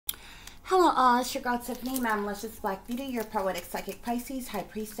Hello all, it's your girl Tiffany, my malicious black beauty, your poetic psychic Pisces, high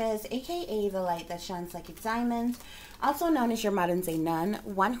priestess, aka the light that shines like a diamond, also known as your modern day nun,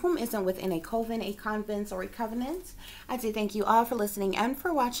 one whom isn't within a coven, a convent, or a covenant. I do thank you all for listening and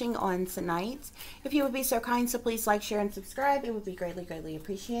for watching on tonight. If you would be so kind to please like, share, and subscribe, it would be greatly, greatly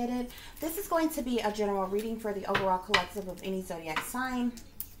appreciated. This is going to be a general reading for the overall collective of any zodiac sign.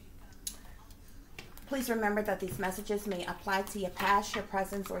 Please remember that these messages may apply to your past, your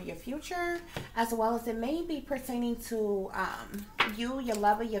present, or your future, as well as it may be pertaining to you, your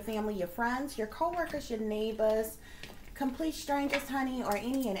lover, your family, your friends, your co-workers, your neighbors, complete strangers, honey, or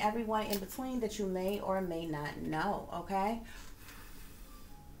any and everyone in between that you may or may not know, okay?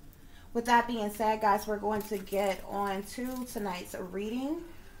 With that being said, guys, we're going to get on to tonight's reading.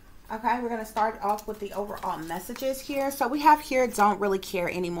 Okay, we're going to start off with the overall messages here. So we have here, don't really care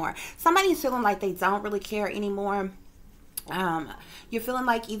anymore. Somebody's feeling like they don't really care anymore. You're feeling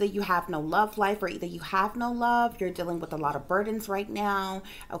like either you have no love life or either you have no love. You're dealing with a lot of burdens right now.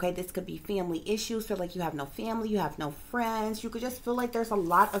 Okay, this could be family issues. Feel like you have no family, you have no friends. You could just feel like there's a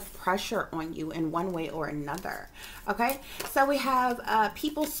lot of pressure on you in one way or another. Okay, so we have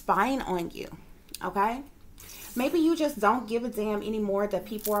people spying on you. Okay. Maybe you just don't give a damn anymore that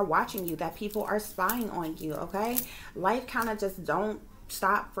people are watching you, that people are spying on you, okay? Life kind of just don't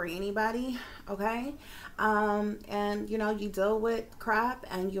stop for anybody, okay? And, you know, you deal with crap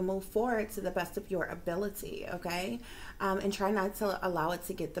and you move forward to the best of your ability, okay? And try not to allow it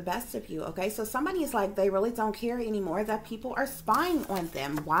to get the best of you, okay? So somebody is like, they really don't care anymore that people are spying on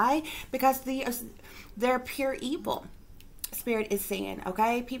them. Why? Because they're pure evil. Spirit is saying,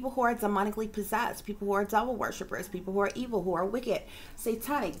 okay, people who are demonically possessed, people who are devil worshippers, people who are evil, who are wicked,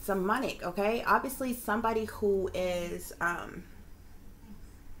 satanic, demonic, okay? Obviously somebody who is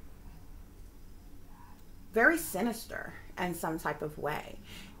very sinister in some type of way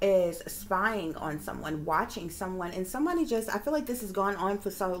is spying on someone, watching someone, and somebody just, I feel like this has gone on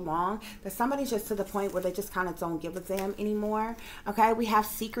for so long that somebody's just to the point where they just kind of don't give a damn anymore. Okay, we have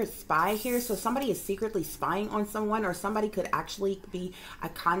secret spy here, so somebody is secretly spying on someone, or somebody could actually be a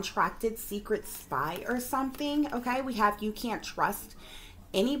contracted secret spy or something. Okay, we have you can't trust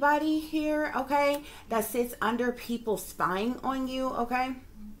anybody here, okay, that sits under people spying on you, okay?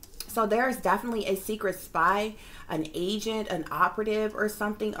 So there's definitely a secret spy, an agent, an operative or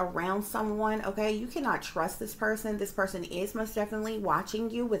something around someone, okay? You cannot trust this person. This person is most definitely watching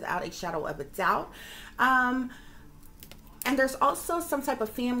you without a shadow of a doubt. And there's also some type of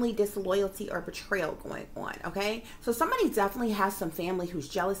family disloyalty or betrayal going on, okay? So somebody definitely has some family who's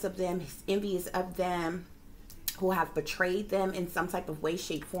jealous of them, who's envious of them, who have betrayed them in some type of way,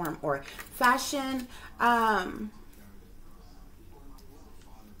 shape, form, or fashion.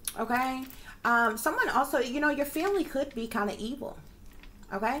 Okay, someone also, you know, your family could be kind of evil.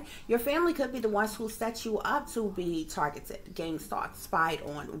 Okay, your family could be the ones who set you up to be targeted, gang stalked, spied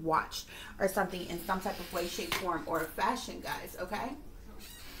on, watched, or something in some type of way, shape, form, or fashion, guys. Okay,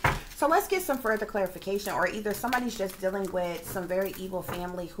 so let's get some further clarification. Or either somebody's just dealing with some very evil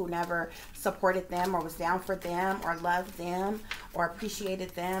family who never supported them or was down for them or loved them or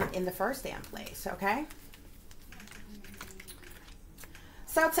appreciated them in the first damn place. Okay.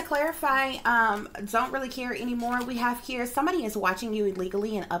 So to clarify, don't really care anymore. We have here, somebody is watching you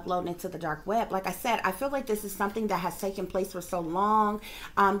illegally and uploading it to the dark web. Like I said, I feel like this is something that has taken place for so long.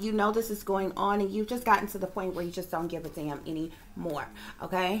 You know this is going on and you've just gotten to the point where you just don't give a damn anymore,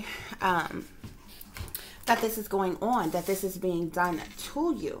 okay? That this is going on, that this is being done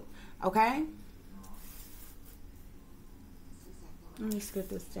to you, okay? Let me scoot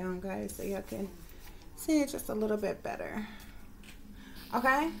this down, guys, so you can see it just a little bit better.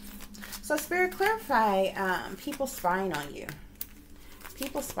 Okay, so Spirit, clarify people spying on you.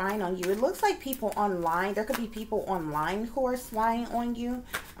 People spying on you. It looks like people online. There could be people online who are spying on you.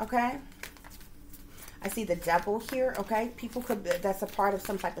 Okay, I see the devil here. Okay, people could, that's a part of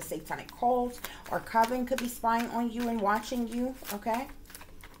some type of satanic cult or coven, could be spying on you and watching you. Okay,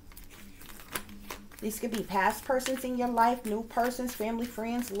 these could be past persons in your life, new persons, family,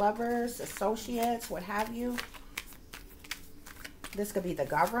 friends, lovers, associates, what have you. This could be the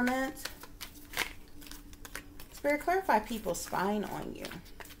government. Spirit, clarify people spying on you.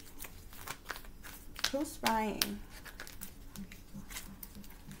 Who's spying?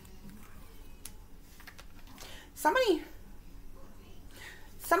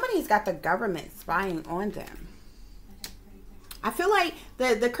 Somebody's got the government spying on them. I feel like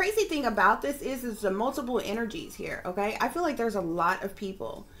the crazy thing about this is the multiple energies here, okay? I feel like there's a lot of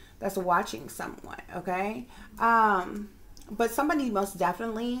people that's watching someone, okay? But somebody most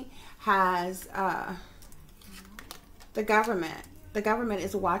definitely has the government The government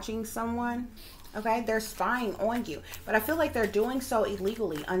is watching someone. Okay, they're spying on you, but I feel like they're doing so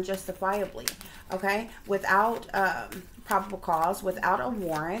illegally, unjustifiably. Okay, without probable cause, without a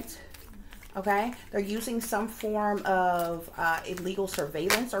warrant. Okay, they're using some form of illegal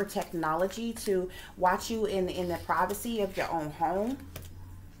surveillance or technology to watch you in the privacy of your own home.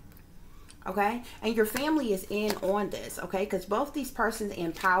 Okay, and your family is in on this. Okay, because both these persons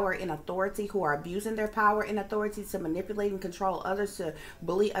in power and authority who are abusing their power and authority to manipulate and control others, to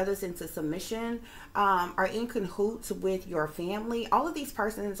bully others into submission, are in cahoots with your family. All of these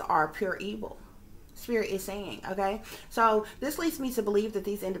persons are pure evil. Spirit is saying, okay, so this leads me to believe that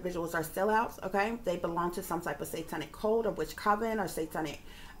these individuals are sellouts. Okay, they belong to some type of satanic cult or witch coven or satanic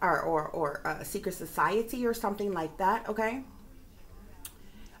or secret society or something like that. Okay.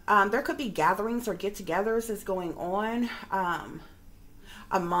 There could be gatherings or get-togethers that's going on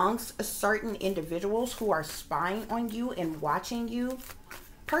amongst certain individuals who are spying on you and watching you.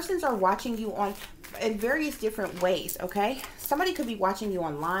 Persons are watching you in various different ways, okay? Somebody could be watching you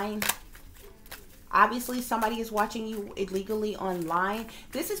online. Obviously, somebody is watching you illegally online.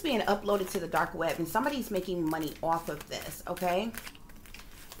 This is being uploaded to the dark web, and somebody's making money off of this, okay?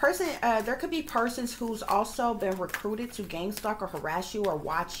 There could be persons who's also been recruited to gang stalk or harass you or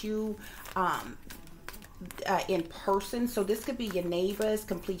watch you in person. So this could be your neighbors,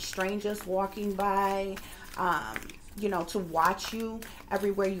 complete strangers walking by, you know, to watch you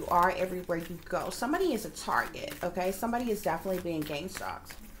everywhere you are, everywhere you go. Somebody is a target, okay? Somebody is definitely being gang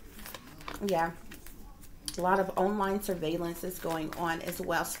stalked. Yeah. A lot of online surveillance is going on as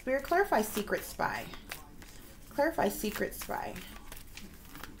well. Spirit, clarify secret spy. Clarify secret spy.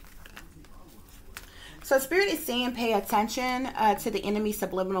 So Spirit is saying pay attention to the enemy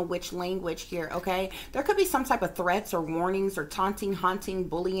subliminal witch language here, okay? There could be some type of threats or warnings or taunting, haunting,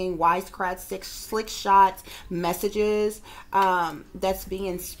 bullying, wisecracks, slick shots, messages that's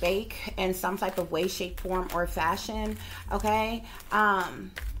being spake in some type of way, shape, form, or fashion, okay?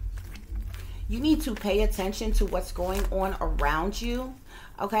 You need to pay attention to what's going on around you,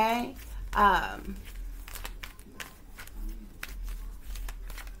 okay?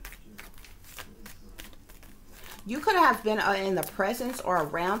 You could have been in the presence or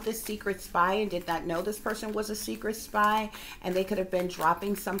around this secret spy and did not know this person was a secret spy, and they could have been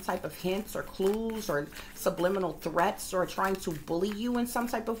dropping some type of hints or clues or subliminal threats or trying to bully you in some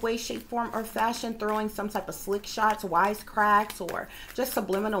type of way, shape, form, or fashion, throwing some type of slick shots, wisecracks, or just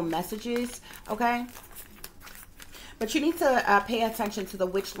subliminal messages, okay? But you need to pay attention to the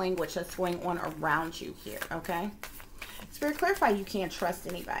witch language that's going on around you here, okay? Spirit, clarify you can't trust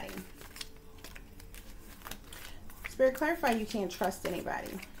anybody. Spirit, clarify you can't trust anybody.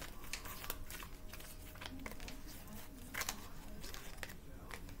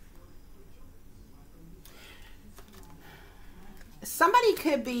 Somebody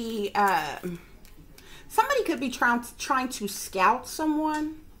could be trying to scout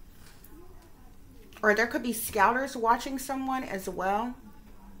someone, or there could be scouters watching someone as well.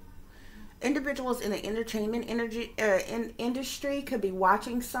 Individuals in the entertainment industry could be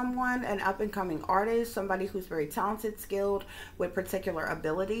watching someone, an up-and-coming artist, somebody who's very talented, skilled, with particular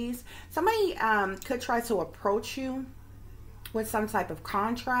abilities. Somebody could try to approach you with some type of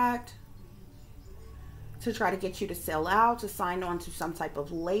contract to try to get you to sell out, to sign on to some type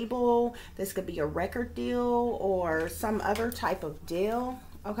of label. This could be a record deal or some other type of deal,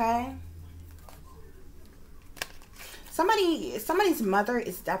 okay? Somebody's mother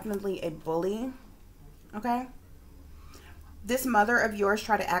is definitely a bully, okay? This mother of yours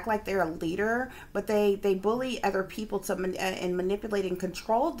try to act like they're a leader, but they bully other people to and manipulate and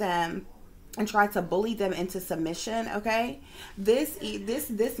control them and try to bully them into submission, okay? This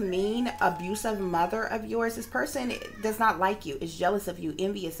mean, abusive mother of yours, this person does not like you, is jealous of you,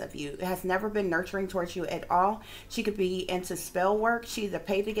 envious of you, has never been nurturing towards you at all. She could be into spell work. She either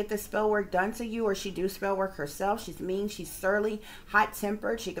paid to get the spell work done to you, or she do spell work herself. She's mean, she's surly,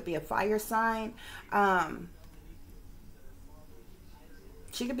 hot-tempered. She could be a fire sign.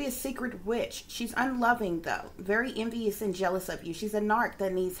 She could be a secret witch. She's unloving, though. Very envious and jealous of you. She's a narc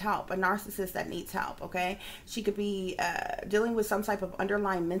that needs help. A narcissist that needs help, okay? She could be dealing with some type of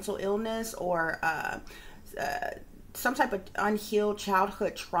underlying mental illness or some type of unhealed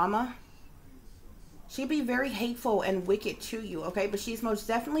childhood trauma. She'd be very hateful and wicked to you, okay? But she's most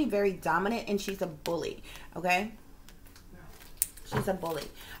definitely very dominant, and she's a bully, okay? She's a bully.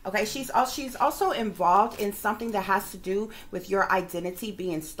 Okay, she's also involved in something that has to do with your identity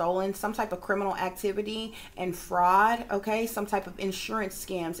being stolen, some type of criminal activity and fraud, okay? Some type of insurance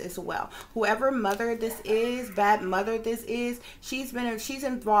scams as well. Whoever mother this is, bad mother this is, she's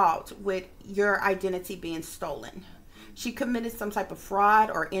involved with your identity being stolen. She committed some type of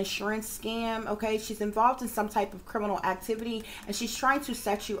fraud or insurance scam, okay? She's involved in some type of criminal activity, and she's trying to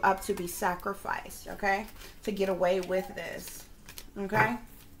set you up to be sacrificed, okay? To get away with this, okay?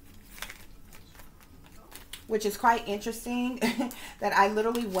 Which is quite interesting that I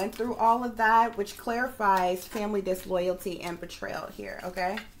literally went through all of that, which clarifies family disloyalty and betrayal here,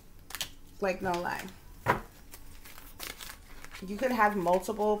 okay? Like, no lie. You could have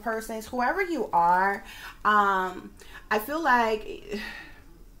multiple persons, whoever you are. I feel like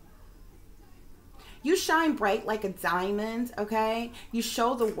you shine bright like a diamond, okay? You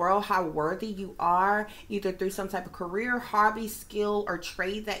show the world how worthy you are, either through some type of career, hobby, skill, or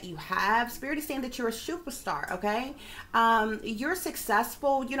trade that you have. Spirit is saying that you're a superstar, okay? You're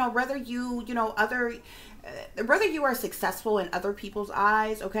successful, you know, whether you, whether you are successful in other people's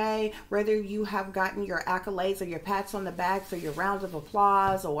eyes, okay, whether you have gotten your accolades or your pats on the back or your rounds of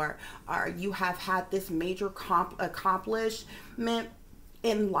applause, or you have had this major accomplishment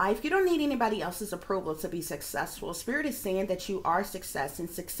in life, you don't need anybody else's approval to be successful. Spirit is saying that you are success, and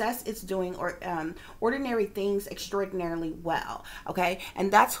success is doing ordinary things extraordinarily well, okay?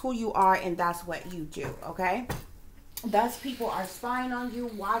 And that's who you are, and that's what you do, okay? Thus, people are spying on you,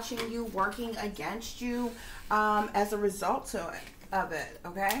 watching you, working against you as a result of it,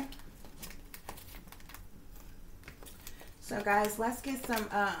 okay? So, guys, let's get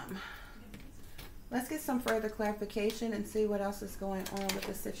some further clarification and see what else is going on with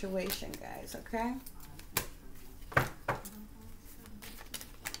the situation, guys, okay?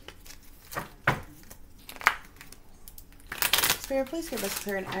 Spirit, please give us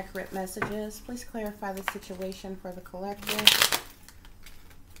clear and accurate messages. Please clarify the situation for the collective.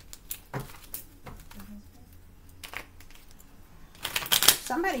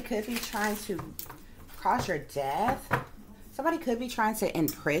 Somebody could be trying to cause your death. Somebody could be trying to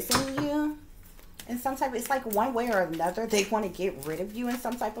imprison you in some type. It's like one way or another they want to get rid of you in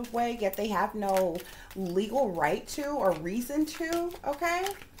some type of way, yet they have no legal right to or reason to, okay?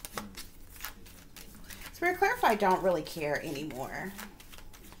 Spirit, clarify, don't really care anymore.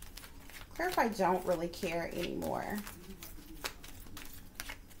 Clarify, don't really care anymore.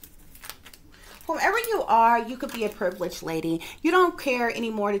 Whoever you are, you could be a privileged lady. You don't care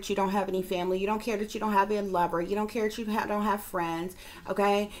anymore that you don't have any family. You don't care that you don't have a lover. You don't care that you don't have friends,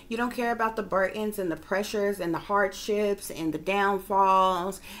 okay? You don't care about the burdens and the pressures and the hardships and the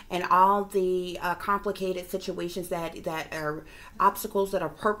downfalls and all the complicated situations that are obstacles that are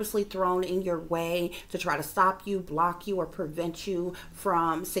purposely thrown in your way to try to stop you, block you, or prevent you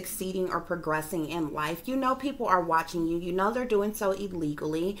from succeeding or progressing in life. You know people are watching you. You know they're doing so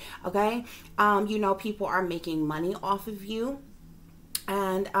illegally, okay? You know people are making money off of you,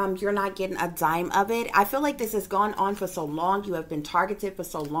 and you're not getting a dime of it. I feel like this has gone on for so long. You have been targeted for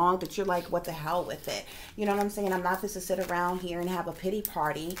so long that you're like, what the hell with it? You know what I'm saying? I'm not just to sit around here and have a pity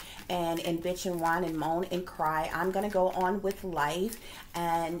party and bitch and whine and moan and cry. I'm going to go on with life,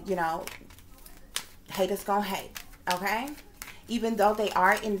 and, you know, haters gonna hate, okay? Even though they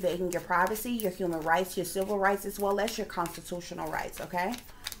are invading your privacy, your human rights, your civil rights, as well as your constitutional rights, okay?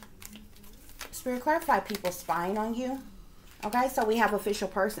 Spirit, clarify people spying on you. Okay, so we have official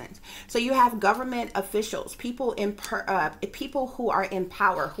persons. So you have government officials, people people who are in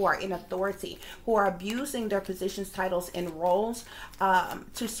power, who are in authority, who are abusing their positions, titles, and roles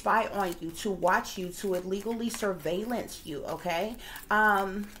to spy on you, to watch you, to illegally surveillance you, okay?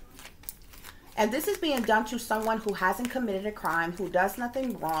 And this is being done to someone who hasn't committed a crime, who does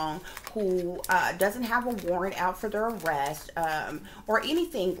nothing wrong, who doesn't have a warrant out for their arrest, or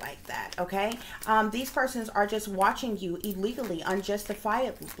anything like that, okay? These persons are just watching you illegally,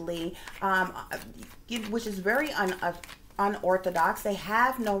 unjustifiably, which is very unorthodox. They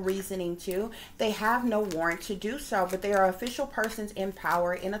have no reasoning to. They have no warrant to do so, but they are official persons in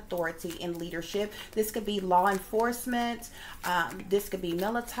power, in authority, in leadership. This could be law enforcement. This could be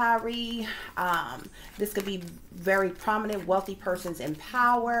military. This could be very prominent, wealthy persons in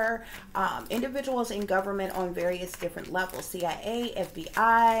power. Individuals in government on various different levels, CIA,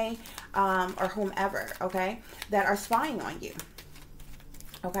 FBI, or whomever, okay, that are spying on you,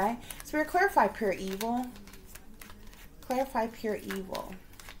 okay? Spirit, clarify pure evil. Clarify pure evil.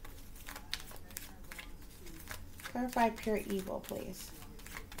 Clarify pure evil, please.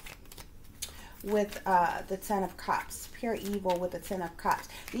 With the Ten of Cups. Pure evil with the Ten of Cups.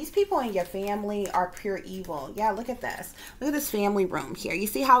 These people in your family are pure evil. Yeah, look at this. Look at this family room here. You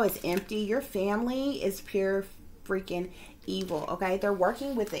see how it's empty? Your family is pure freaking evil, okay? They're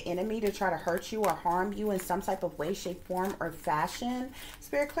working with the enemy to try to hurt you or harm you in some type of way, shape, form, or fashion.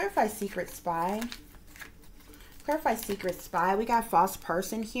 Spirit, clarify secret spy. Clarify secret spy. We got false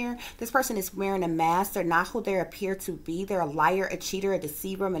person here. This person is wearing a mask. They're not who they appear to be. They're a liar, a cheater, a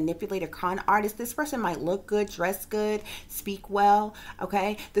deceiver, manipulator, con artist. This person might look good, dress good, speak well.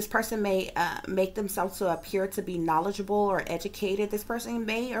 Okay. This person may make themselves to appear to be knowledgeable or educated. This person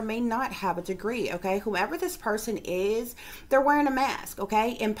may or may not have a degree. Okay. Whoever this person is, they're wearing a mask.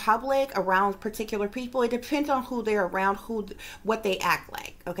 Okay. In public, around particular people, it depends on who they're around, what they act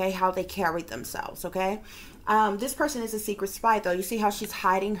like. Okay. How they carry themselves. Okay. This person is a secret spy, though. You see how she's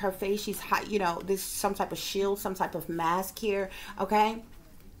hiding her face? She's, you know, there's some type of shield, some type of mask here, okay?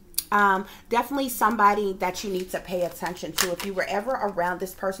 Definitely somebody that you need to pay attention to. If you were ever around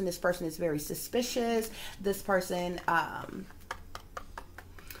this person is very suspicious. This person,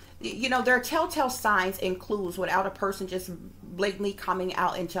 you know, there are telltale signs and clues without a person just blatantly coming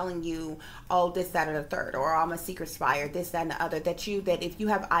out and telling you, oh, this, that, or the third, or I'm a secret spy, or this, that, and the other, that if you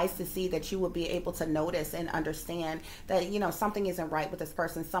have eyes to see, that you will be able to notice and understand that, you know, something isn't right with this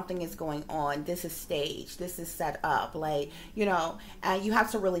person, something is going on, this is staged, this is set up, like, you know, you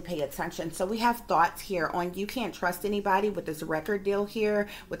have to really pay attention. So we have thoughts here on you can't trust anybody with this record deal here,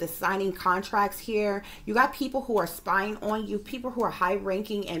 with the signing contracts here. You got people who are spying on you, people who are high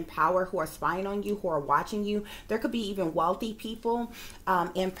ranking in power who are spying on you, who are watching you. There could be even wealthy people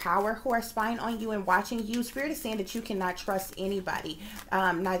in power who are spying on you and watching you. Spirit is saying that you cannot trust anybody,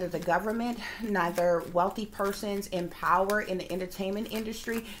 neither the government, neither wealthy persons in power in the entertainment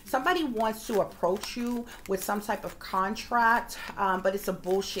industry. Somebody wants to approach you with some type of contract, but it's a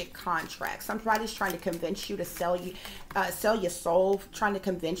bullshit contract. Somebody's trying to convince you to sell your soul, trying to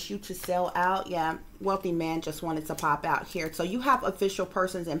convince you to sell out. Yeah, wealthy man just wanted to pop out here. So you have official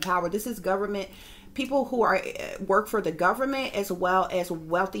persons in power. This is government people who are work for the government, as well as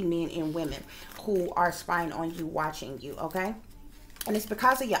wealthy men and women who are spying on you, watching you, okay? And it's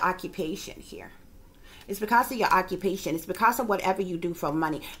because of your occupation here. It's because of your occupation. It's because of whatever you do for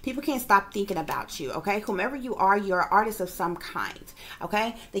money. People can't stop thinking about you, okay? Whomever you are, you're an artist of some kind,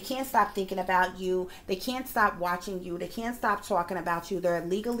 okay? They can't stop thinking about you. They can't stop watching you. They can't stop talking about you. They're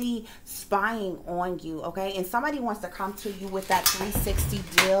legally spying on you, okay? And somebody wants to come to you with that 360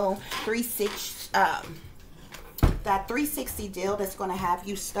 deal, that 360 deal that's going to have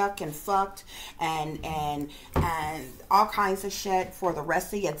you stuck and fucked and all kinds of shit for the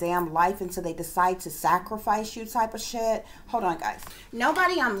rest of your damn life until they decide to sacrifice you type of shit. Hold on, guys.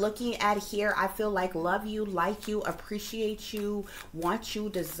 Nobody I'm looking at here, I feel like, love you, like you, appreciate you, want you,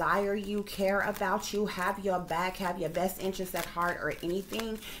 desire you, care about you, have your back, have your best interest at heart, or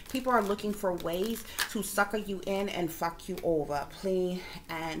anything. People are looking for ways to sucker you in and fuck you over. Plain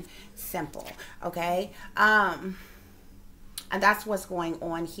and simple, okay? And that's what's going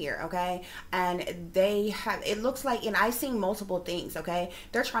on here, okay? And they have, it looks like, and I've seen multiple things, okay?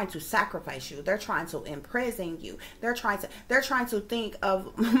 They're trying to sacrifice you. They're trying to imprison you. They're trying to think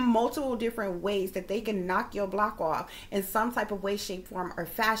of multiple different ways that they can knock your block off in some type of way, shape, form, or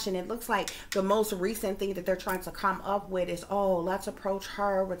fashion. It looks like the most recent thing that they're trying to come up with is, oh, let's approach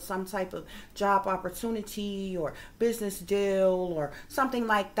her with some type of job opportunity or business deal or something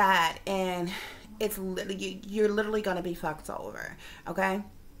like that. And it's literally, you're literally going to be fucked over, okay?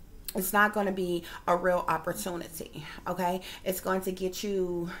 It's not going to be a real opportunity, okay? It's going to get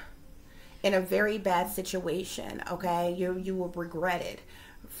you in a very bad situation, okay? You will regret it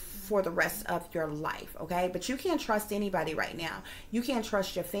for the rest of your life, okay? But you can't trust anybody right now. You can't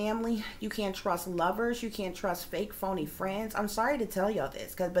trust your family. You can't trust lovers. You can't trust fake, phony friends. I'm sorry to tell y'all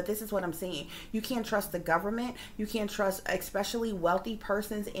this, but this is what I'm seeing. You can't trust the government. You can't trust especially wealthy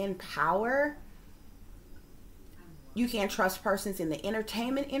persons in power. You can't trust persons in the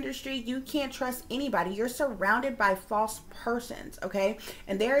entertainment industry. You can't trust anybody. You're surrounded by false persons, okay?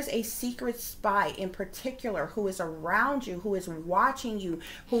 And there is a secret spy in particular who is around you, who is watching you,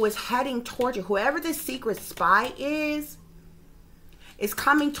 who is heading towards you. Whoever this secret spy is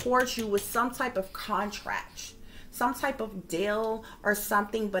coming towards you with some type of contract, some type of deal or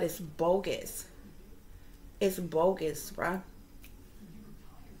something, but it's bogus. It's bogus, bruh.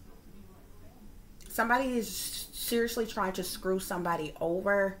 Somebody is seriously trying to screw somebody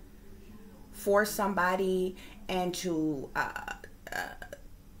over, force somebody into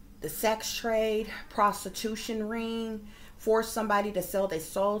the sex trade, prostitution ring, force somebody to sell their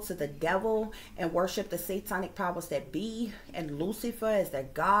soul to the devil and worship the satanic powers that be and Lucifer as their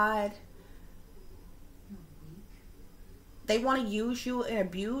god. They want to use you and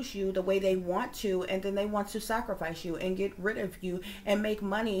abuse you the way they want to, and then they want to sacrifice you and get rid of you and make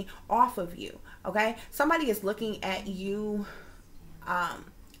money off of you, okay? Somebody is looking at you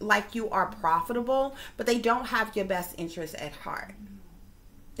like you are profitable, but they don't have your best interest at heart.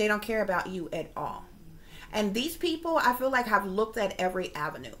 They don't care about you at all. And these people, I feel like, have looked at every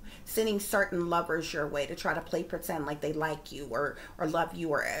avenue, sending certain lovers your way to try to play pretend like they like you or love you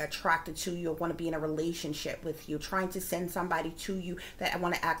or are attracted to you or want to be in a relationship with you, trying to send somebody to you that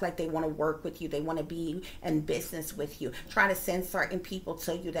want to act like they want to work with you, they want to be in business with you, trying to send certain people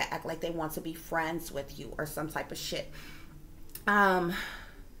to you that act like they want to be friends with you or some type of shit.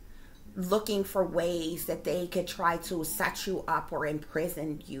 Looking for ways that they could try to set you up or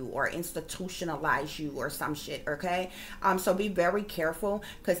imprison you or institutionalize you or some shit, okay? So be very careful,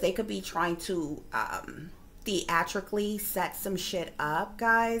 because they could be trying to theatrically set some shit up,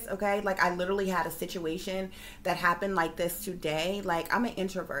 guys, okay? Like, I literally had a situation that happened like this today. Like, I'm an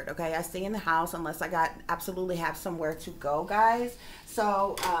introvert, okay? I stay in the house unless I absolutely have somewhere to go, guys.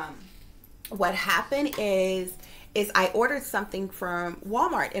 So what happened is I ordered something from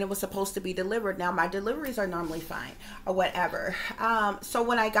Walmart and it was supposed to be delivered. Now, my deliveries are normally fine or whatever. So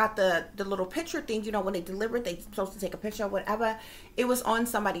when I got the little picture thing, you know, when they delivered, they're supposed to take a picture or whatever. It was on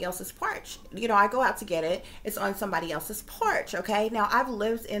somebody else's porch. You know, I go out to get it. It's on somebody else's porch, okay? Now, I've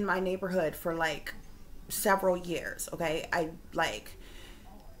lived in my neighborhood for like several years, okay? I like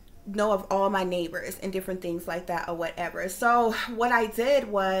know of all my neighbors and different things like that or whatever. So what I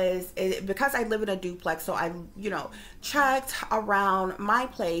did was, because I live in a duplex, so I, you know, checked around my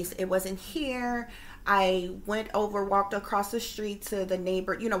place. It wasn't here. I went over, walked across the street to the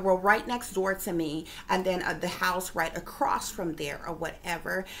neighbor, you know, well, right next door to me, and then the house right across from there or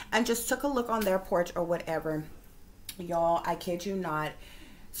whatever, and just took a look on their porch or whatever. Y'all, I kid you not.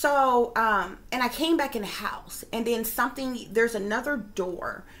 So and I came back in the house, and then there's another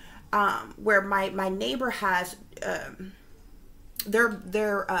door where my neighbor has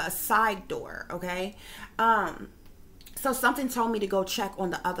their side door, okay? So something told me to go check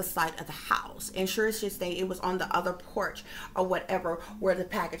on the other side of the house, and sure as shit say it was on the other porch or whatever where the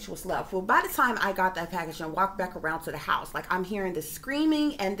package was left. Well, by the time I got that package and walked back around to the house, like, I'm hearing this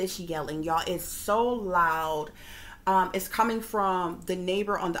screaming and this yelling, y'all. It's so loud. It's coming from the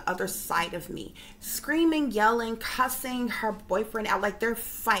neighbor on the other side of me, screaming, yelling, cussing her boyfriend out. Like, they're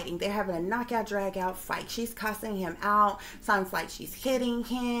fighting. They're having a knockout, drag out fight. She's cussing him out. Sounds like she's hitting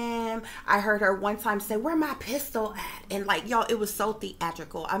him. I heard her one time say, "Where my pistol at?" And like, y'all, it was so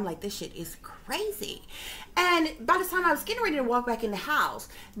theatrical. I'm like, this shit is crazy. And by the time I was getting ready to walk back in the house,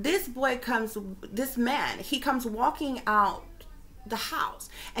 this man, he comes walking out the house,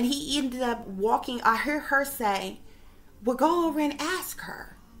 and he ended up walking. I heard her say, "Well, go over and ask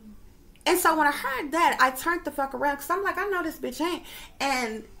her." And so when I heard that, I turned the fuck around, because I'm like, I know this bitch ain't.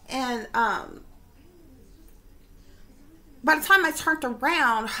 And by the time I turned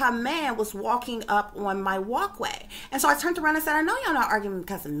around, her man was walking up on my walkway. And so I turned around and said, "I know y'all not arguing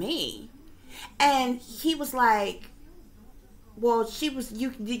because of me." And he was like, "Well,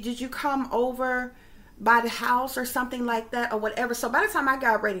 did you come over by the house or something like that or whatever?" So by the time I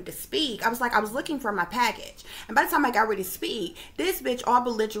got ready to speak, I was looking for my package. And by the time I got ready to speak, this bitch, all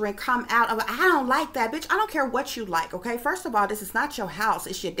belligerent, come out of, "I don't like that, bitch. I don't care what you like, okay? First of all, this is not your house.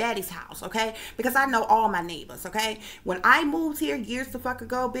 It's your daddy's house, okay? Because I know all my neighbors, okay? When I moved here years the fuck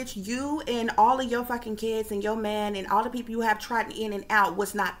ago, bitch, you and all of your fucking kids and your man and all the people you have tried in and out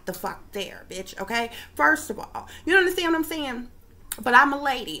was not the fuck there, bitch, okay? First of all, you understand what I'm saying? But I'm a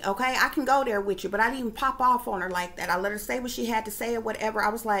lady, okay? I can go there with you, but I didn't even pop off on her like that. I let her say what she had to say or whatever. I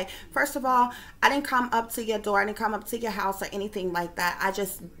was like, first of all, I didn't come up to your door. I didn't come up to your house or anything like that. I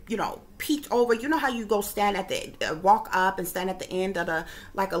just, you know, peeked over. You know how you go stand at the, walk up and stand at the end of the,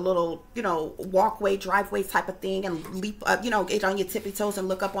 like a little, you know, walkway, driveway type of thing, and leap up, you know, get on your tippy toes and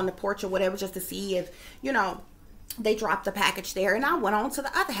look up on the porch or whatever, just to see if, you know, they dropped the package there. And I went on to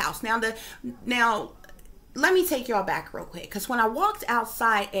the other house. Now, let me take y'all back real quick, because when I walked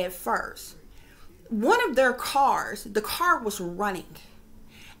outside at first, one of their cars, the car was running,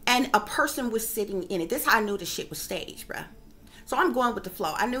 and a person was sitting in it. This is how I knew the shit was staged, bruh. So I'm going with the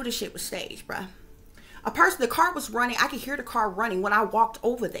flow. I knew the shit was staged, bruh. The car was running. I could hear the car running when I walked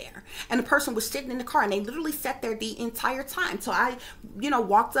over there, and the person was sitting in the car, and they literally sat there the entire time. So I, you know,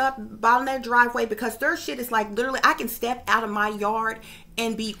 walked up on their driveway, because their shit is like, literally, I can step out of my yard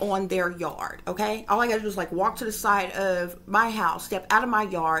and be on their yard, okay? All I gotta do is like walk to the side of my house, step out of my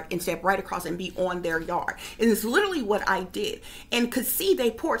yard, and step right across and be on their yard. And it's literally what I did. And could see their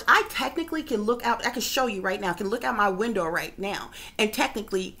porch. I technically can look out, I can show you right now, I can look out my window right now and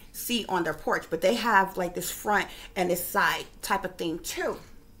technically see on their porch. But they have like this front and this side type of thing too.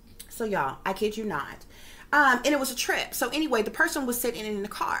 So y'all, I kid you not, And it was a trip. So anyway, the person was sitting in the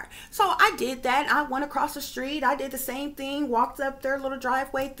car. So I did that. I went across the street. I did the same thing, walked up their little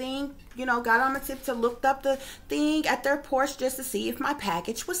driveway thing, you know, got on my tiptoe, looked up the thing at their porch just to see if my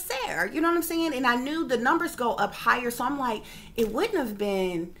package was there. You know what I'm saying? And I knew the numbers go up higher. So I'm like, it wouldn't have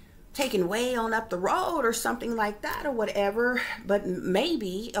been taken way on up the road or something like that or whatever, but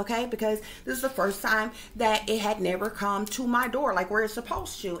maybe, okay, because this is the first time that it had never come to my door like where it's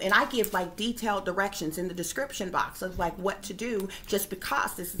supposed to. And I give like detailed directions in the description box of like what to do just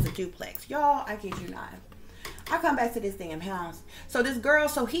because this is a duplex. Y'all, I kid you not. I come back to this damn house. So this girl,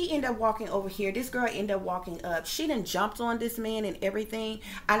 so he ended up walking over here. This girl ended up walking up. She done jumped on this man and everything.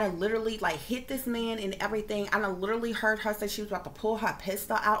 I done literally like hit this man and everything. I done literally heard her say she was about to pull her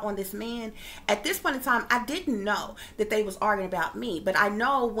pistol out on this man. At this point in time, I didn't know that they was arguing about me. But I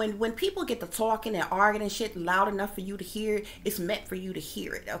know when people get to talking and arguing and shit loud enough for you to hear it, it's meant for you to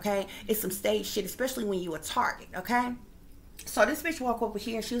hear it, okay? It's some stage shit, especially when you a target, okay? So this bitch walked over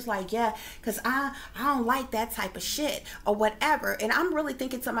here and she was like, yeah, because I don't like that type of shit or whatever. And I'm really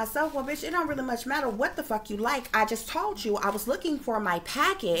thinking to myself, well, bitch, it don't really much matter what the fuck you like. I just told you I was looking for my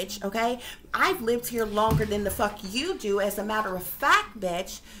package, okay? I've lived here longer than the fuck you do. As a matter of fact,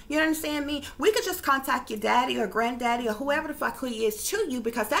 bitch, you understand me? We could just contact your daddy or granddaddy or whoever the fuck he is to you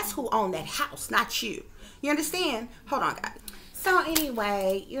because that's who owned that house, not you. You understand? Hold on, guys. So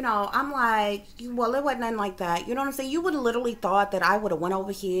anyway, you know, I'm like, well, it wasn't nothing like that. You know what I'm saying? You would have literally thought that I would have went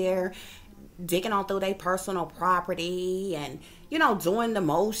over here, digging on through their personal property and, you know, doing the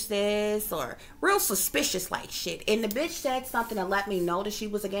mostest or real suspicious like shit. And the bitch said something to let me know that she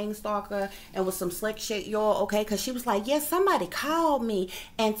was a gang stalker and was some slick shit, y'all, okay? Because she was like, yeah, somebody called me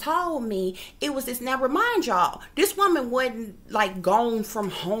and told me it was this. Now, remind y'all, this woman wasn't like gone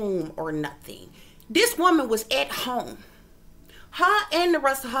from home or nothing. This woman was at home. Her and the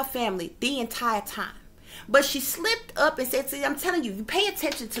rest of her family the entire time. But she slipped up and said, see, I'm telling you, you pay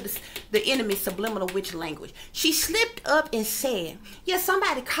attention to the enemy subliminal witch language. She slipped up and said, yeah,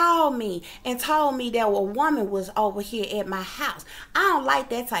 somebody called me and told me that a woman was over here at my house. I don't like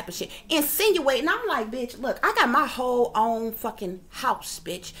that type of shit. Insinuating. I'm like, bitch, look, I got my whole own fucking house,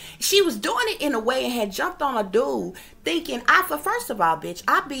 bitch. She was doing it in a way and had jumped on a dude thinking, first of all, bitch,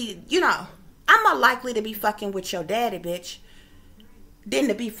 I be, you know, I'm more likely to be fucking with your daddy, bitch, than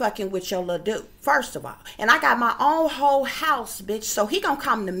to be fucking with your little dude, first of all. And I got my own whole house, bitch, so he gonna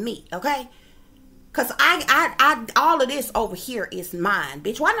come to me, okay? Because I all of this over here is mine,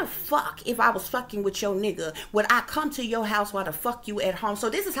 bitch. Why the fuck, if I was fucking with your nigga, would I come to your house while the fuck you at home? So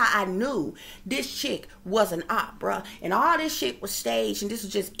this is how I knew this chick was an op, bruh. And all this shit was staged, and this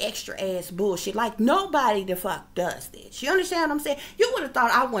was just extra ass bullshit. Like, nobody the fuck does this. You understand what I'm saying? You would have thought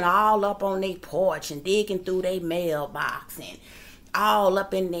I went all up on their porch and digging through their mailbox and all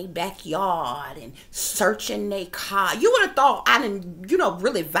up in their backyard and searching their car. You would have thought I didn't, you know,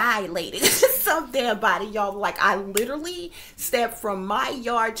 really violated some damn body, y'all. Like, I literally stepped from my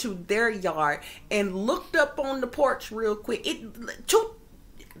yard to their yard and looked up on the porch real quick.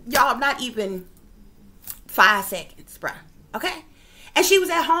 Y'all, not even 5 seconds, bruh. Okay? And she was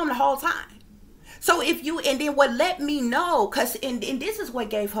at home the whole time. So if you, and then what let me know, because, and this is what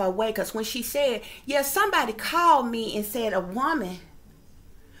gave her away, because when she said, yeah, somebody called me and said a woman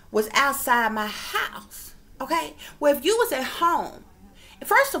was outside my house, okay? Well, if you was at home,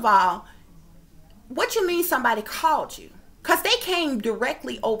 first of all, what you mean somebody called you? Because they came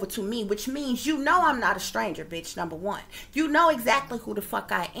directly over to me, which means you know I'm not a stranger, bitch, number one. You know exactly who the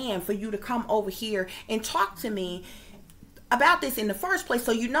fuck I am for you to come over here and talk to me about this in the first place,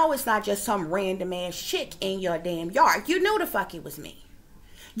 so you know it's not just some random ass chick in your damn yard. You knew the fuck it was me.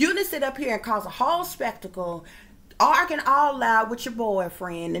 You didn't sit up here and cause a whole spectacle, arguing all loud with your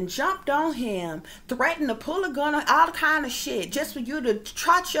boyfriend and jumped on him, threatened to pull a gun, all kind of shit, just for you to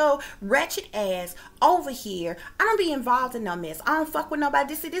trot your wretched ass over here. I don't be involved in no mess. I don't fuck with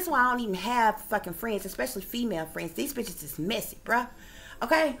nobody. This is why I don't even have fucking friends, especially female friends. These bitches is messy, bruh.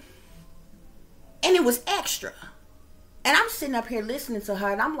 Okay? And it was extra. And I'm sitting up here listening to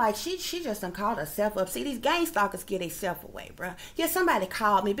her, and I'm like, she just done called herself up. See, these gang stalkers get themselves away, bro. Yeah, somebody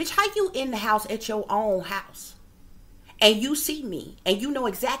called me. Bitch, how you in the house at your own house? And you see me, and you know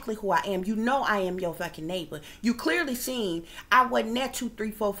exactly who I am. You know I am your fucking neighbor. You clearly seen I wasn't there 2, 3,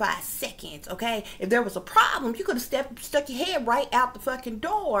 4, 5 seconds, okay? If there was a problem, you could have stuck your head right out the fucking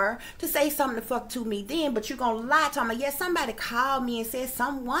door to say something the fuck to me then, but you gonna lie to me. Yeah, somebody called me and said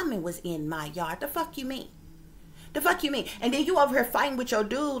some woman was in my yard. The fuck you mean? The fuck you mean? And then you over here fighting with your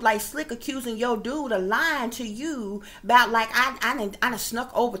dude, like slick accusing your dude of lying to you about like I done snuck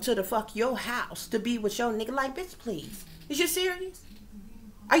over to the fuck your house to be with your nigga. Like, bitch, please. Is you serious?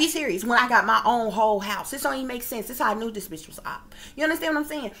 Are you serious? When I got my own whole house. This don't even make sense. This is how I knew this bitch was up. You understand what I'm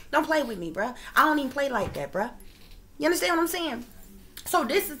saying? Don't play with me, bruh. I don't even play like that, bruh. You understand what I'm saying? So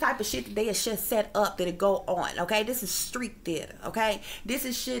this is the type of shit that they have just set up that it go on, okay? This is street theater, okay? This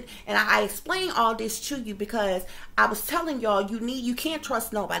is shit, and I explain all this to you because I was telling y'all you can't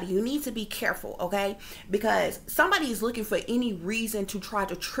trust nobody. You need to be careful, okay? Because somebody is looking for any reason to try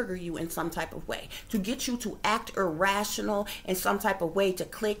to trigger you in some type of way, to get you to act irrational in some type of way, to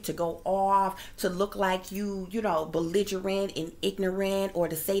click, to go off, to look like you know, belligerent and ignorant, or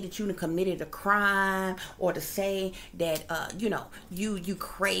to say that you committed a crime, or to say that, you know, you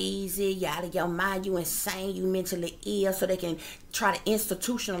crazy, you out of your mind, you insane, you mentally ill, so they can try to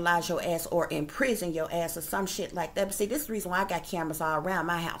institutionalize your ass or imprison your ass or some shit like that. But see, this is the reason why I got cameras all around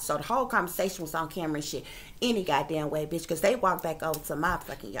my house. So the whole conversation was on camera and shit any goddamn way, bitch, because they walked back over to my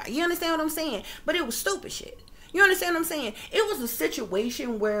fucking yard. You understand what I'm saying? But it was stupid shit. You understand what I'm saying? It was a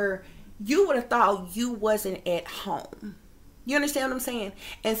situation where you would have thought you wasn't at home. You understand what I'm saying?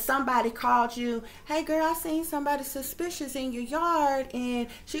 And somebody called you, hey girl, I seen somebody suspicious in your yard, and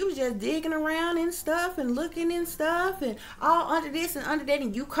she was just digging around and stuff and looking and stuff and all under this and under that,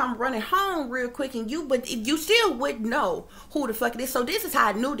 and you come running home real quick, and but you still wouldn't know who the fuck it is. So this is how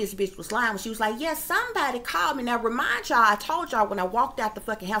I knew this bitch was lying. When she was like, yeah, somebody called me. Now remind y'all, I told y'all when I walked out the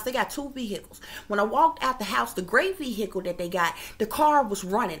fucking house, they got 2 vehicles. When I walked out the house, the gray vehicle that they got, the car was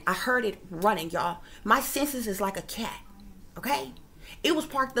running. I heard it running, y'all. My senses is like a cat. Okay, it was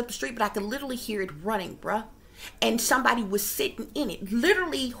parked up the street, but I could literally hear it running, bruh. And somebody was sitting in it.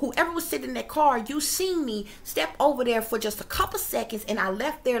 Literally, whoever was sitting in that car, you seen me step over there for just a couple seconds, and I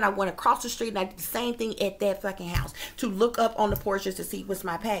left there and I went across the street, and I did the same thing at that fucking house to look up on the porch just to see what's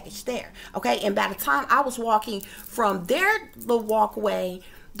my package there. Okay, and by the time I was walking from their little walkway,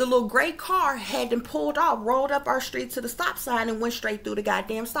 the little gray car had them pulled off, rolled up our street to the stop sign, and went straight through the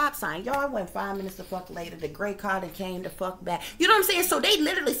goddamn stop sign. Y'all, it went 5 minutes the fuck later. The gray car that came the fuck back. You know what I'm saying? So they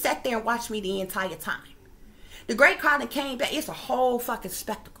literally sat there and watched me the entire time. The gray car that came back, it's a whole fucking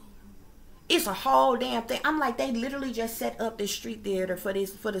spectacle. It's a whole damn thing. I'm like, they literally just set up this street theater for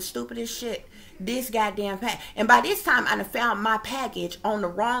the stupidest shit. This goddamn pack. And by this time, I done found my package on the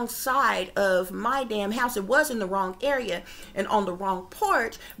wrong side of my damn house. It was in the wrong area and on the wrong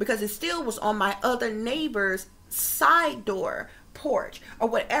porch, because it still was on my other neighbor's side door porch or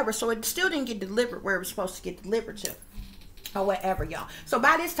whatever. So it still didn't get delivered where it was supposed to get delivered to, or whatever, y'all. So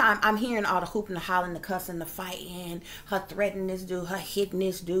by this time, I'm hearing all the hooping, the hollering, the cussing, the fighting, her threatening this dude, her hitting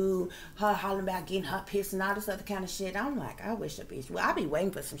this dude, her hollering about getting her pissed and all this other kind of shit. I'm like, I wish the bitch would. I be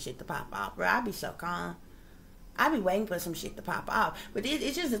waiting for some shit to pop off, bro. I be so calm. I be waiting for some shit to pop off. But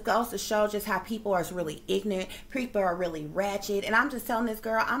it just goes to show just how people are really ignorant. People are really ratchet. And I'm just telling this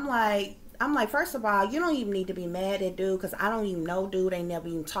girl, I'm like, first of all, you don't even need to be mad at dude, because I don't even know dude. Ain't never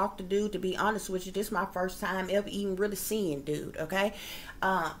even talked to dude, to be honest with you. This is my first time ever even really seeing dude, okay?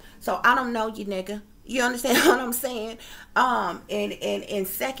 So I don't know you, nigga. You understand what I'm saying? And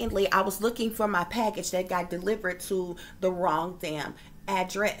secondly, I was looking for my package that got delivered to the wrong damn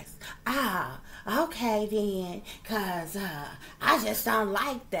address. Okay then, cause I just don't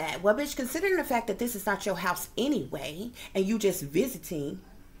like that. Well, bitch, considering the fact that this is not your house anyway, and you just visiting,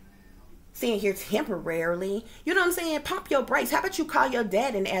 staying here temporarily, you know what I'm saying? Pump your brakes. How about you call your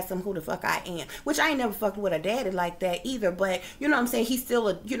dad and ask him who the fuck I am? Which I ain't never fucked with a daddy like that either, but you know what I'm saying? He still,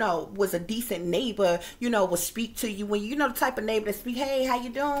 was a decent neighbor, would speak to you when, the type of neighbor that speak, hey, how you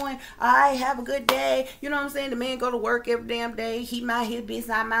doing? I have a good day. You know what I'm saying? The man go to work every damn day. He mind his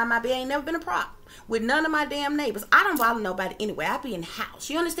business, I mind my business. Ain't never been a problem with none of my damn neighbors. I don't bother nobody anyway. I be in the house.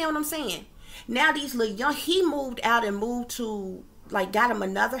 You understand what I'm saying? Now these little young, he moved out and moved to, got him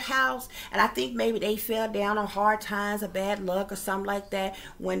another house, and I think maybe they fell down on hard times or bad luck or something like that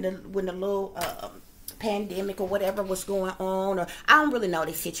when the little pandemic or whatever was going on, or I don't really know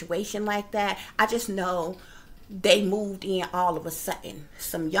the situation like that. I just know they moved in all of a sudden,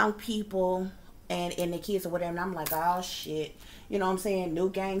 some young people and the kids or whatever, and I'm like, oh shit, you know what I'm saying, new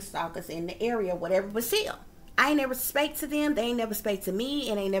gang stalkers in the area, whatever. But still, I ain't never spake to them. They ain't never spake to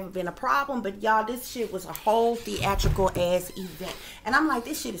me. It ain't never been a problem. But y'all, this shit was a whole theatrical ass event. And I'm like,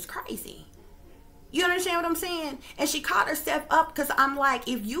 this shit is crazy. You understand what I'm saying? And she caught herself up, because I'm like,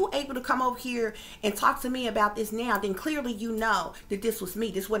 if you able to come over here and talk to me about this now, then clearly you know that this was me.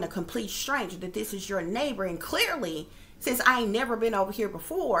 This wasn't a complete stranger, that this is your neighbor. And clearly, since I ain't never been over here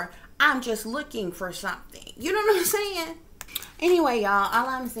before, I'm just looking for something. You know what I'm saying? Anyway, y'all, all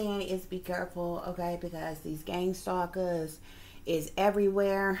I'm saying is be careful, okay? Because these gang stalkers is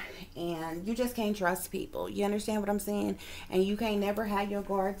everywhere, and you just can't trust people. You understand what I'm saying? And you can't never have your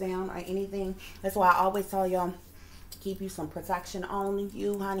guard down or anything. That's why I always tell y'all, keep you some protection on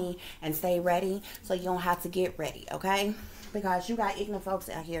you, honey, and stay ready so you don't have to get ready, okay? Because you got ignorant folks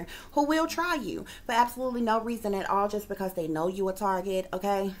out here who will try you for absolutely no reason at all, just because they know you a target,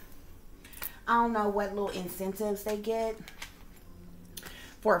 okay? I don't know what little incentives they get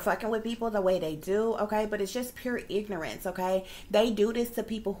for fucking with people the way they do, okay? But it's just pure ignorance, okay? They do this to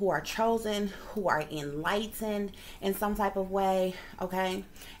people who are chosen, who are enlightened in some type of way, okay?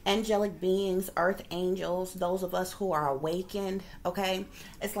 Angelic beings, earth angels, those of us who are awakened, okay?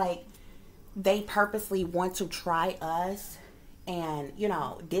 It's like they purposely want to try us and, you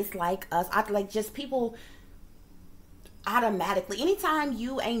know, dislike us. I like just people automatically, anytime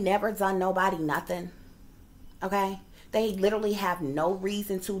you ain't never done nobody nothing, okay? They literally have no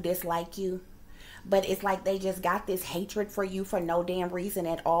reason to dislike you. But it's like they just got this hatred for you for no damn reason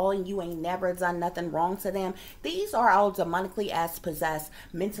at all. And you ain't never done nothing wrong to them. These are all demonically as possessed,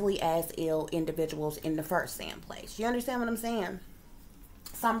 mentally as ill individuals in the first damn place. You understand what I'm saying?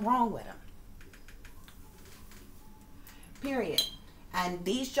 Something wrong with them. Period. And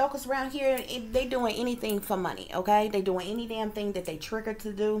these jokers around here, they doing anything for money, okay? They doing any damn thing that they triggered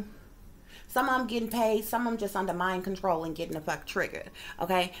to do. Some of them getting paid, some of them just under mind control and getting the fuck triggered,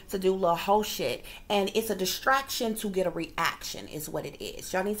 okay, to do little whole shit. And it's a distraction to get a reaction is what it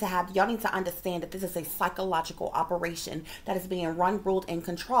is. Y'all need to understand that this is a psychological operation that is being run, ruled, and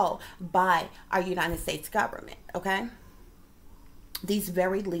controlled by our United States government, okay? These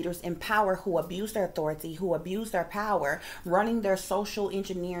very leaders in power who abuse their authority, who abuse their power, running their social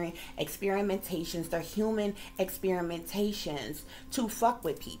engineering experimentations, their human experimentations to fuck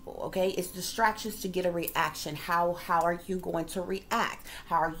with people, okay? It's distractions to get a reaction. How are you going to react?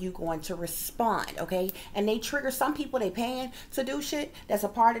 How are you going to respond, okay? And they trigger some people they paying to do shit that's a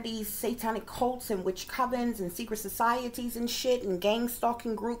part of these satanic cults and witch covens and secret societies and shit and gang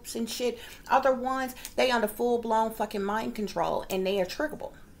stalking groups and shit. Other ones, they under full-blown fucking mind control, and they are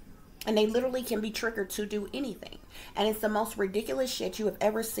triggerable, and they literally can be triggered to do anything. And it's the most ridiculous shit you have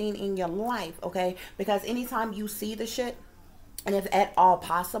ever seen in your life, okay? Because anytime you see the shit, and if at all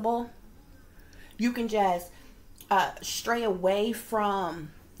possible, you can just stray away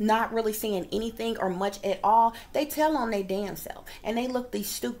from not really seeing anything or much at all. They tell on their damn self, and they look the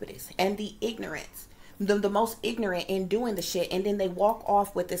stupidest and the ignorance, the most ignorant in doing the shit, and then they walk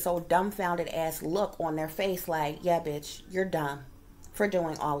off with this old dumbfounded ass look on their face like, yeah bitch, you're dumb for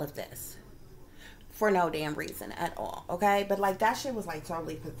doing all of this for no damn reason at all, okay? But like that shit was like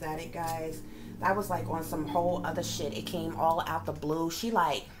totally pathetic, guys. That was like on some whole other shit. It came all out the blue. She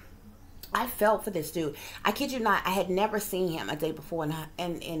like, I felt for this dude. I kid you not, I had never seen him a day before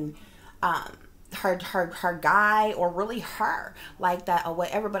in her guy, or really her like that or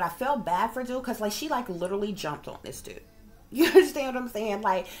whatever. But I felt bad for dude, because like she like literally jumped on this dude. You understand what I'm saying?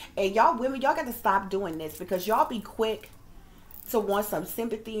 Like, hey, y'all women, y'all got to stop doing this, because y'all be quick to want some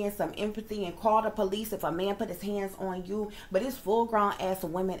sympathy and some empathy and call the police if a man put his hands on you. But it's full-grown ass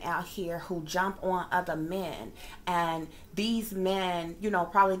women out here who jump on other men, and these men, you know,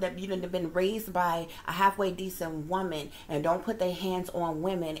 probably that you have been raised by a halfway decent woman, and don't put their hands on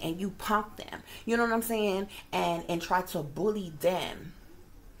women, and you punk them, you know what I'm saying, and try to bully them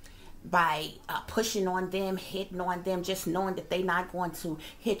by pushing on them, hitting on them, just knowing that they're not going to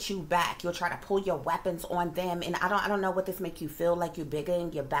hit you back. You'll try to pull your weapons on them, and I don't know what this make you feel, like you're bigger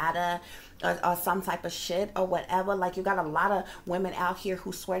and you're better, or some type of shit or whatever. Like, you got a lot of women out here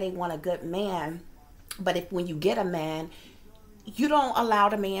who swear they want a good man, but when you get a man, you don't allow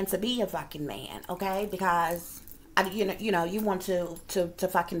the man to be a fucking man, okay? Because you know, you want to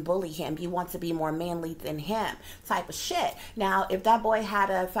fucking bully him. You want to be more manly than him, type of shit. Now, if that boy had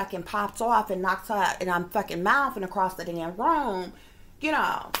a fucking popped off and knocked her in her fucking mouth and across the damn room, you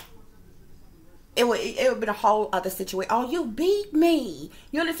know, it would been a whole other situation. Oh, you beat me.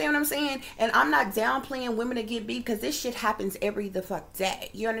 You understand what I'm saying? And I'm not downplaying women that get beat, because this shit happens every the fuck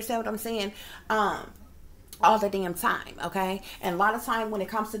day. You understand what I'm saying? All the damn time, okay? And a lot of time when it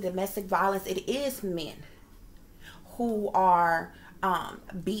comes to domestic violence, it is men who are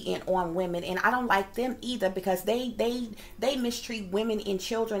beating on women, and I don't like them either, because they mistreat women and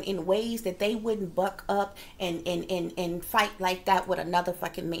children in ways that they wouldn't buck up and fight like that with another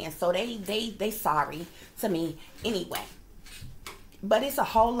fucking man. So they sorry to me anyway. But it's a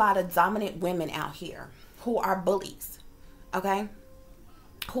whole lot of dominant women out here who are bullies, okay,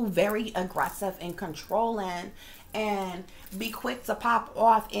 who very aggressive and controlling, and be quick to pop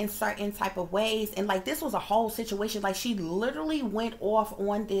off in certain type of ways. And like, this was a whole situation. Like, she literally went off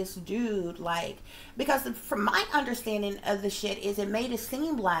on this dude, like, because from my understanding of the shit is it made it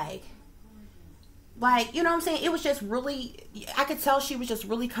seem like, you know what I'm saying, it was just really, I could tell she was just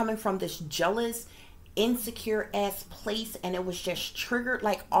really coming from this jealous insecure ass place, and it was just triggered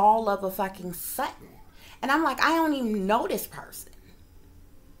like all of a fucking sudden. And I'm like, I don't even know this person.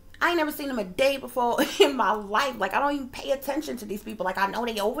 I ain't never seen them a day before in my life. Like, I don't even pay attention to these people. Like, I know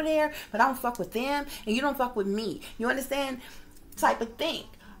they over there, but I don't fuck with them, and you don't fuck with me. You understand? Type of thing.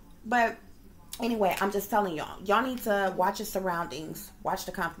 But anyway, I'm just telling y'all need to watch your surroundings, watch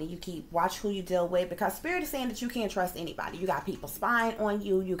the company you keep, watch who you deal with, because Spirit is saying that you can't trust anybody. You got people spying on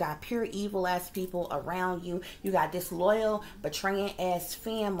you, you got pure evil ass people around you, you got disloyal, betraying ass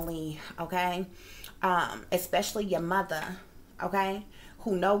family, okay? Especially your mother, okay?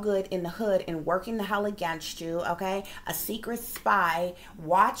 Who no good in the hood and working the hell against you, okay? A secret spy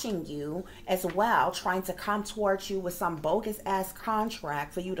watching you as well, trying to come towards you with some bogus ass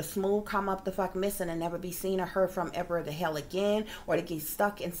contract for you to smooth come up the fuck missing and never be seen or heard from ever the hell again, or to get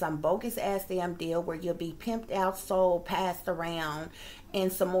stuck in some bogus ass damn deal where you'll be pimped out, sold, passed around,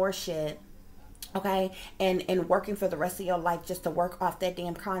 and some more shit. Okay, and working for the rest of your life just to work off that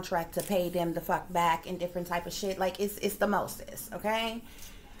damn contract to pay them the fuck back and different type of shit. Like, it's the mostest, okay?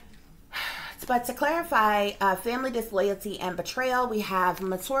 But to clarify, family disloyalty and betrayal, we have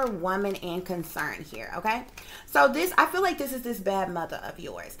mature woman and concern here, okay? So this, I feel like this is this bad mother of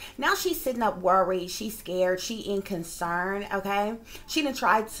yours. Now she's sitting up worried, she's scared, she in concern, okay? She done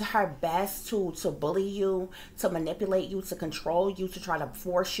tried her best to bully you, to manipulate you, to control you, to try to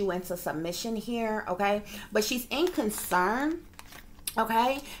force you into submission here, okay? But she's in concern,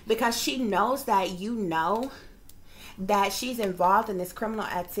 okay? Because she knows that you know that she's involved in this criminal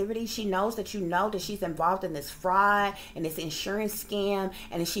activity. She knows that you know that she's involved in this fraud and this insurance scam,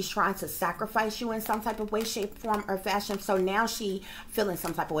 and that she's trying to sacrifice you in some type of way, shape, form, or fashion. So now she feeling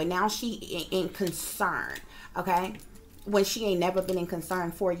some type of way. Now she in concern, okay? When she ain't never been in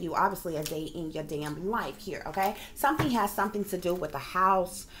concern for you, obviously, a day in your damn life here, okay? Something has something to do with the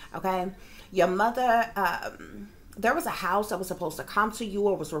house, okay? Your mother, there was a house that was supposed to come to you,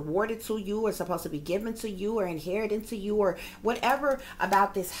 or was rewarded to you, or supposed to be given to you, or inherited to you, or whatever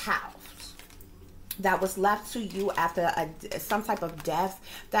about this house that was left to you after some type of death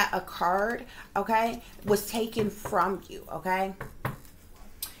that occurred, okay, was taken from you, okay?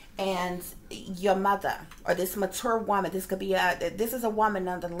 And your mother, or this mature woman, this could be this is a woman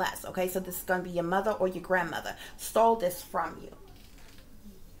nonetheless, okay? So this is going to be your mother or your grandmother, stole this from you.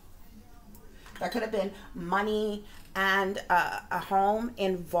 There could have been money and a home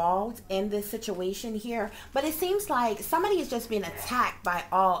involved in this situation here. But it seems like somebody is just being attacked by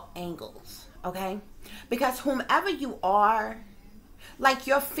all angles, okay? Because whomever you are, like,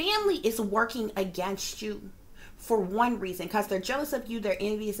 your family is working against you for one reason. Because they're jealous of you, they're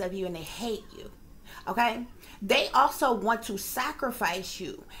envious of you, and they hate you, okay? They also want to sacrifice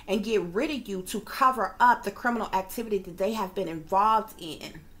you and get rid of you to cover up the criminal activity that they have been involved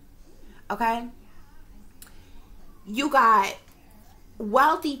in. Okay, you got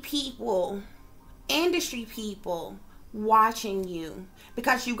wealthy people, industry people watching you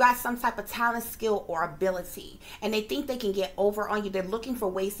because you got some type of talent, skill, or ability, and they think they can get over on you. They're looking for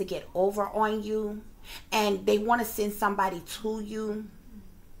ways to get over on you, and they want to send somebody to you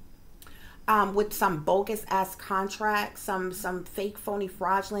with some bogus ass contract, some fake, phony,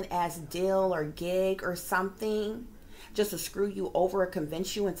 fraudulent ass deal or gig or something, just to screw you over or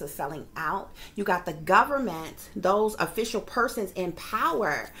convince you into selling out. You got the government, those official persons in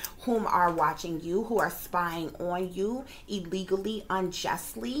power whom are watching you, who are spying on you illegally,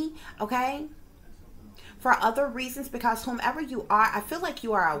 unjustly, okay? For other reasons, because whomever you are, I feel like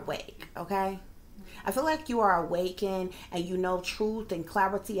you are awake, okay? I feel like you are awakened and you know truth and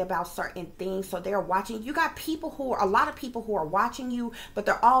clarity about certain things. So they're watching. You got people who are, a lot of people who are watching you, but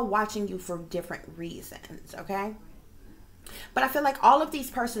they're all watching you for different reasons, okay? But I feel like all of these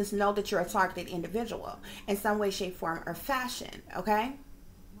persons know that you're a targeted individual in some way, shape, form, or fashion, okay?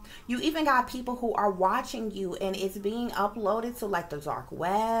 You even got people who are watching you and it's being uploaded to like the dark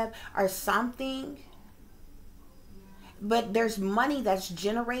web or something. But there's money that's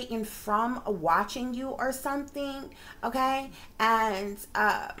generating from watching you or something, okay? And,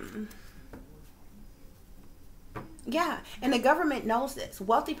 yeah, and the government knows this.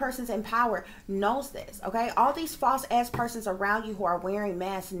 Wealthy persons in power knows this, okay? All these false ass persons around you who are wearing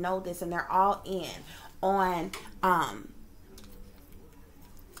masks know this, and they're all in on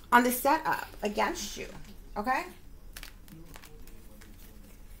the setup against you, okay?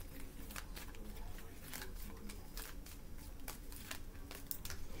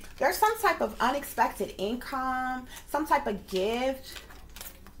 There's some type of unexpected income, some type of gift,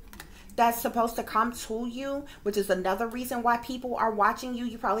 that's supposed to come to you, which is another reason why people are watching you.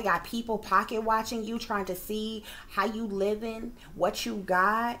 You probably got people pocket watching you, trying to see how you living, what you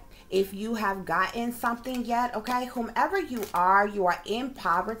got, if you have gotten something yet, okay? Whomever you are in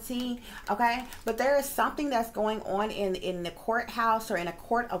poverty, okay? But there is something that's going on in the courthouse or in a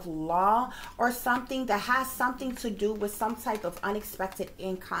court of law or something that has something to do with some type of unexpected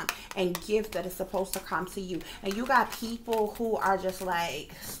income and gift that is supposed to come to you. And you got people who are just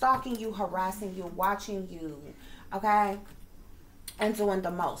like stalking you, harassing you, watching you, okay? And doing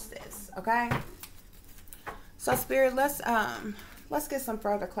the mostest, okay? So Spirit, let's get some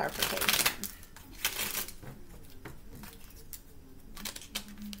further clarification.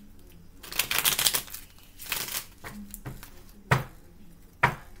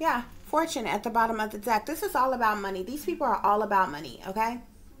 Yeah, Fortune at the bottom of the deck. This is all about money. These people are all about money, okay?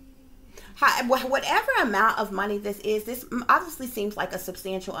 Whatever amount of money this is, this obviously seems like a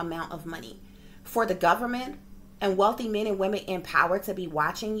substantial amount of money for the government and wealthy men and women in power to be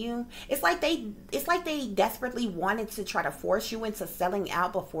watching you. It's like they desperately wanted to try to force you into selling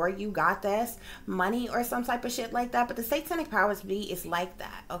out before you got this money or some type of shit like that. But the satanic powers be is like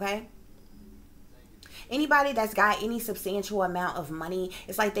that, okay? Anybody that's got any substantial amount of money,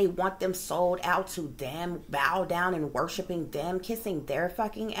 it's like they want them sold out to them, bow down and worshiping them, kissing their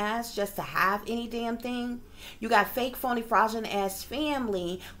fucking ass just to have any damn thing. You got fake, phony, fraudulent ass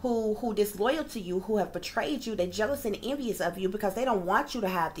family who disloyal to you, who have betrayed you. They're jealous and envious of you because they don't want you to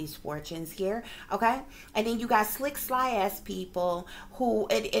have these fortunes here, okay? And then you got slick, sly ass people who,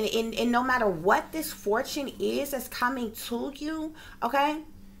 and no matter what this fortune is that's coming to you, okay?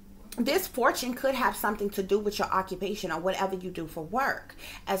 This fortune could have something to do with your occupation or whatever you do for work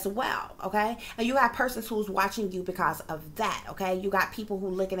as well, okay? And you got persons who's watching you because of that, okay? You got people who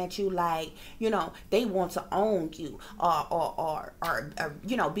looking at you like, you know, they want to own you or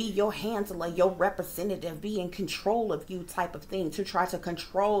you know, be your handler, your representative, be in control of you type of thing, to try to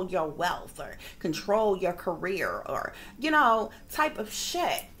control your wealth or control your career or, you know, type of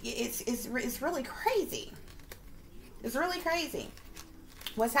shit. It's really crazy. It's really crazy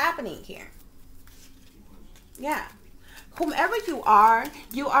what's happening here. Yeah. Whomever you are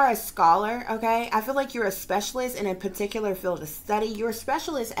a scholar, okay? I feel like you're a specialist in a particular field of study. You're a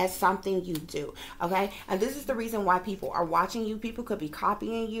specialist at something you do, okay? And this is the reason why people are watching you. People could be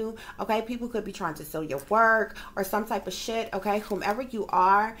copying you, okay? People could be trying to steal your work or some type of shit, okay? Whomever you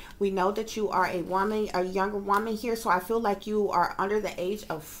are, we know that you are a woman, a younger woman here, so I feel like you are under the age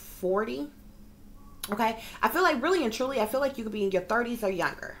of 40. Okay, I feel like really and truly, I feel like you could be in your 30s or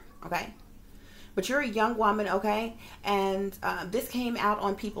younger, okay? But you're a young woman, okay? And this came out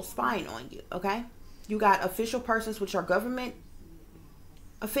on people spying on you, okay? You got official persons, which are government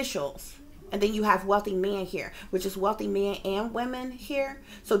officials. And then you have wealthy men here, which is wealthy men and women here.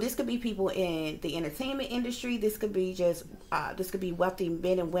 So this could be people in the entertainment industry. This could be just, this could be wealthy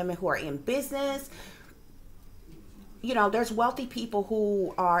men and women who are in business. You know, there's wealthy people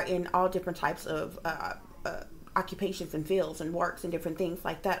who are in all different types of occupations and fields and works and different things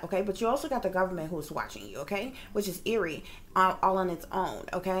like that, okay? But you also got the government who's watching you, okay? Which is eerie all on its own,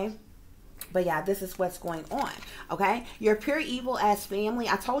 okay? But yeah, this is what's going on, okay? Your pure evil as family.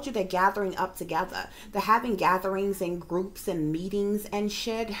 I told you they're gathering up together. They're having gatherings and groups and meetings and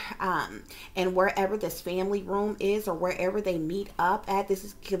shit. And wherever this family room is or wherever they meet up at,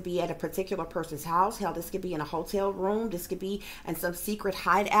 could be at a particular person's house. Hell, this could be in a hotel room. This could be in some secret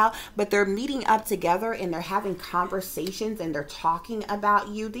hideout. But they're meeting up together and they're having conversations and they're talking about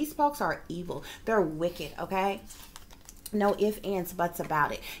you. These folks are evil. They're wicked, okay? No ifs, ands, buts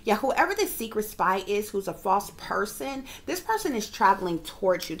about it. Yeah, whoever this secret spy is, who's a false person, this person is traveling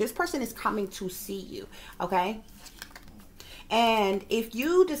towards you. This person is coming to see you, okay? And if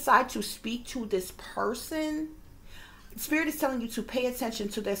you decide to speak to this person, Spirit is telling you to pay attention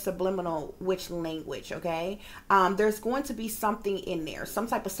to their subliminal witch language, okay? There's going to be something in there, some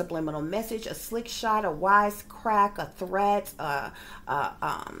type of subliminal message, a slick shot, a wise crack, a threat, a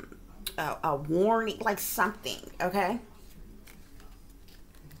warning, like something, okay?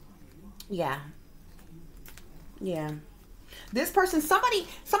 Yeah. Yeah. This person, somebody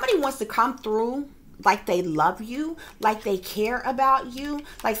wants to come through like they love you, like they care about you.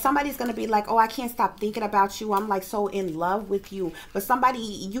 Like somebody's going to be like, oh, I can't stop thinking about you. I'm like so in love with you. But somebody,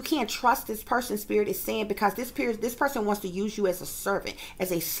 you can't trust this person, Spirit is saying, because this person wants to use you as a servant,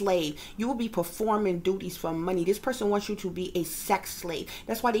 as a slave. You will be performing duties for money. This person wants you to be a sex slave.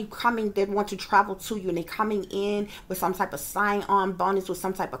 That's why they want to travel to you, and they're coming in with some type of sign-on bonus, with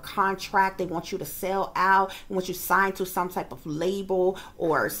some type of contract. They want you to sell out. They want you signed to some type of label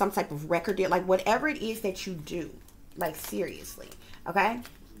or some type of record deal, like whatever it is that you do, like seriously, okay?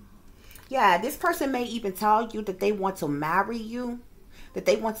 Yeah, this person may even tell you that they want to marry you, that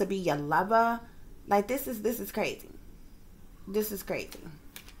they want to be your lover. Like, this is crazy. This is crazy.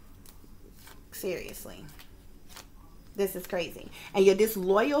 Seriously. This is crazy. And you're this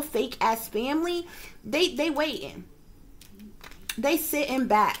loyal, fake ass family, they waiting. They sitting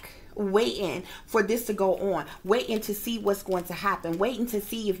back, waiting for this to go on, waiting to see what's going to happen, waiting to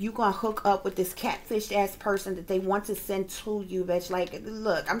see if you're gonna hook up with this catfish ass person that they want to send to you, bitch. Like,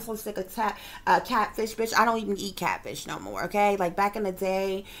 look, I'm so sick of catfish, bitch. I don't even eat catfish no more, okay? Like, back in the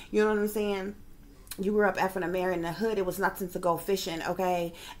day, you know what I'm saying? You grew up effing and marrying in the hood. It was nothing to go fishing,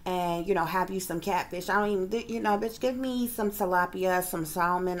 okay? And, you know, have you some catfish. I don't even, you know, bitch, give me some tilapia, some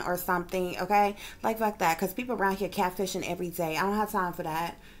salmon or something, okay? Like that. Because people around here catfishing every day. I don't have time for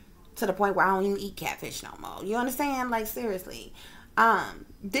that. To the point where I don't even eat catfish no more. You understand? Like, seriously.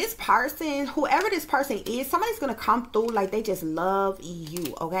 This person, whoever this person is, somebody's gonna come through like they just love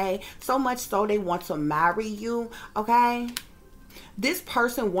you, okay? So much so they want to marry you, okay? This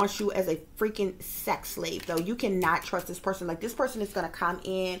person wants you as a freaking sex slave, though. You cannot trust this person. Like, this person is going to come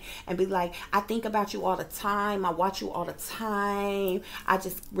in and be like, I think about you all the time. I watch you all the time. I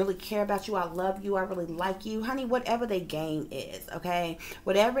just really care about you. I love you. I really like you. Honey, whatever their game is, okay?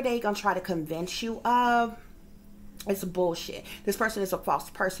 Whatever they going to try to convince you of, it's bullshit. This person is a false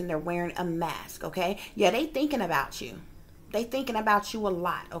person. They're wearing a mask, okay? Yeah, they thinking about you. They thinking about you a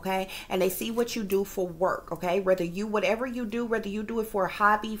lot, okay? And they see what you do for work, okay? Whether you, whatever you do, whether you do it for a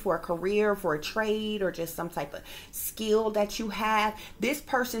hobby, for a career, for a trade, or just some type of skill that you have, this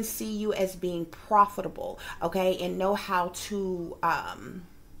person see you as being profitable, okay? And know how to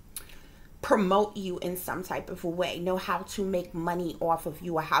promote you in some type of a way, know how to make money off of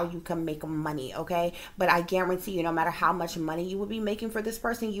you, or how you can make money, okay? But I guarantee you, no matter how much money you would be making for this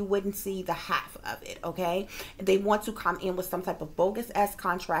person, you wouldn't see the half of it, okay? They want to come in with some type of bogus ass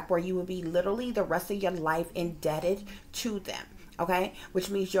contract where you would be literally the rest of your life indebted to them, okay? Which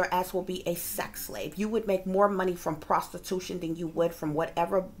means your ass will be a sex slave. You would make more money from prostitution than you would from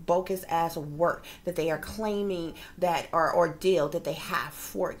whatever bogus ass work that they are claiming that, or deal that they have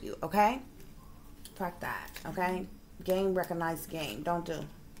for you, okay? Fuck that, okay? Game, recognize game. Don't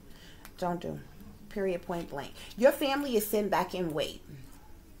do. Period, point blank. Your family is sitting back and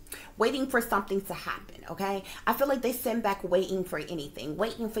waiting for something to happen, okay? I feel like they send back waiting for anything,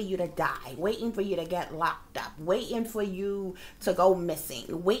 waiting for you to die, waiting for you to get locked up, waiting for you to go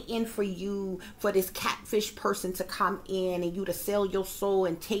missing, waiting for this catfish person to come in and you to sell your soul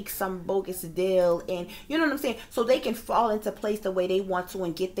and take some bogus deal, and you know what I'm saying? So they can fall into place the way they want to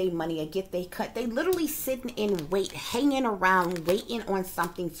and get their money or get their cut. They literally sitting in wait, hanging around, waiting on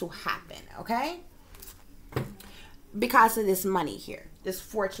something to happen, okay? Because of this money here, this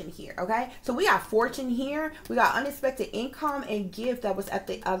fortune here, okay? So we got fortune here, we got unexpected income and gift that was at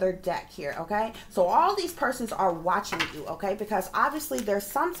the other deck here, okay? So all these persons are watching you, okay? Because obviously there's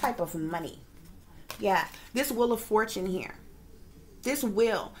some type of money. Yeah, this wheel of fortune here, this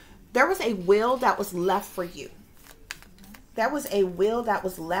will, there was a will that was left for you. That was a will that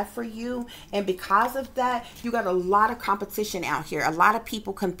was left for you. And because of that, you got a lot of competition out here. A lot of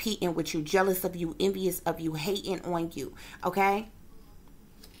people competing with you, jealous of you, envious of you, hating on you. Okay?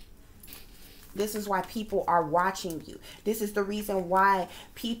 This is why people are watching you. This is the reason why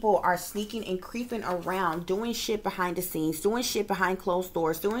people are sneaking and creeping around, doing shit behind the scenes, doing shit behind closed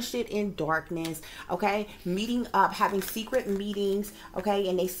doors, doing shit in darkness, okay? Meeting up, having secret meetings, okay?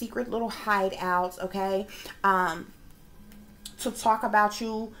 And they secret little hideouts, okay? To talk about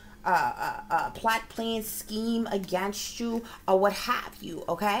you, plot, plan, scheme against you, or what have you,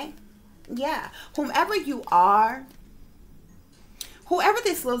 okay? Yeah. Whomever you are, whoever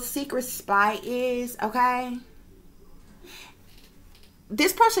this little secret spy is, okay?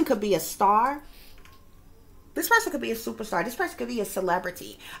 This person could be a star. This person could be a superstar. This person could be a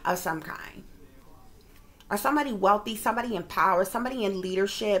celebrity of some kind. Or somebody wealthy, somebody in power, somebody in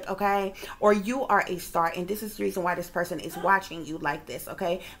leadership, okay? Or you are a star, and this is the reason why this person is watching you like this,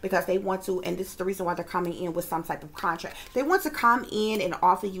 okay? Because they want to, and this is the reason why they're coming in with some type of contract. They want to come in and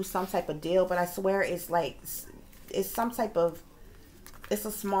offer you some type of deal, but I swear it's like, it's some type of, it's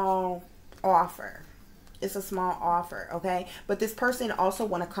a small offer. It's a small offer, okay? But this person also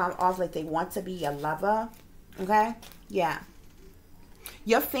want to come off like they want to be a lover, okay? Yeah.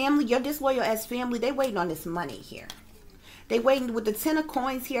 Your family, your disloyal ass family, they waiting on this money here. They waiting with the 10 of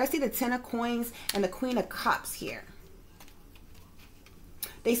coins here. I see the 10 of coins and the Queen of Cups here.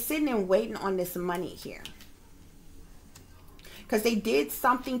 They sitting and waiting on this money here. because they did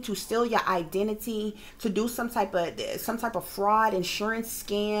something to steal your identity, to do some type of fraud, insurance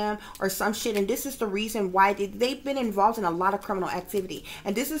scam, or some shit. And this is the reason why they've been involved in a lot of criminal activity.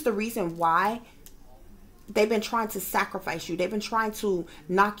 And this is the reason why they've been trying to sacrifice you. They've been trying to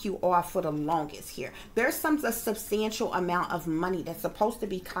knock you off for the longest here. There's a substantial amount of money that's supposed to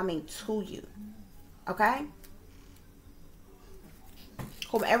be coming to you. Okay?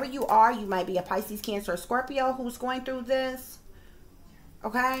 Whoever you are, you might be a Pisces, Cancer, or Scorpio who's going through this.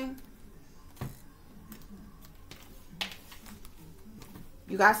 Okay?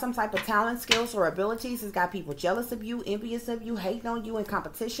 You got some type of talent, skills, or abilities. It's got people jealous of you, envious of you, hating on you, in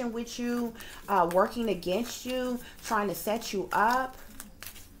competition with you, working against you, trying to set you up.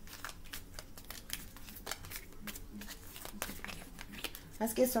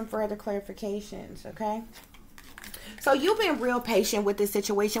 Let's get some further clarifications, okay? So you've been real patient with this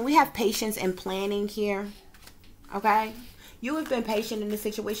situation. We have patience and planning here, okay? You have been patient in this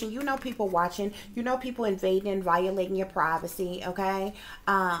situation. You know people watching. You know people invading and violating your privacy, okay?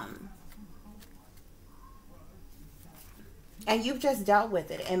 And you've just dealt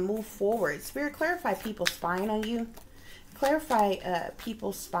with it and moved forward. Spirit, clarify people spying on you. Clarify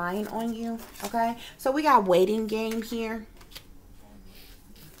people spying on you, okay? So we got waiting game here.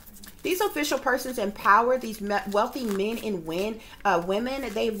 These official persons empower these wealthy men and women.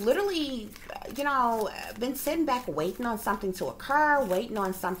 They've literally, you know, been sitting back waiting on something to occur, waiting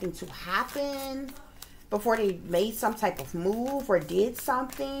on something to happen before they made some type of move or did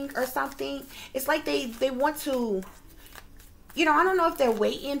something or something. It's like they want to, you know, I don't know if they're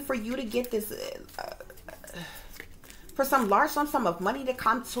waiting for you to get this, for some large sum of money to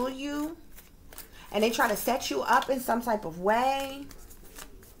come to you. And they try to set you up in some type of way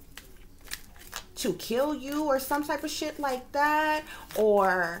to kill you or some type of shit like that.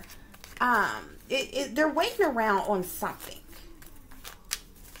 Or they're waiting around on something.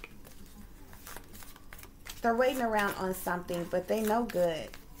 They're waiting around on something, but they know good.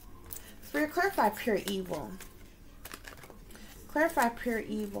 Spirit, clarify pure evil. Clarify pure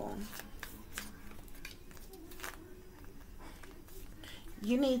evil.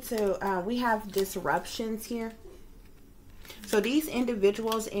 You need to, we have disruptions here. So these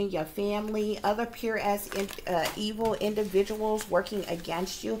individuals in your family, other pure as evil individuals working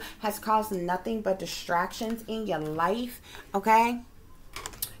against you, has caused nothing but distractions in your life, okay?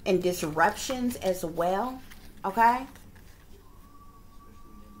 And disruptions as well, okay?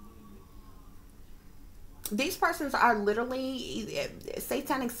 These persons are literally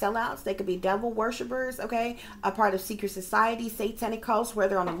satanic sellouts. They could be devil worshippers, okay? A part of secret society, satanic cults,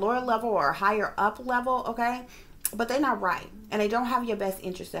 whether on a lower level or a higher up level, okay? But they're not right. And they don't have your best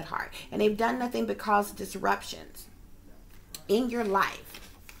interest at heart. And they've done nothing but cause disruptions in your life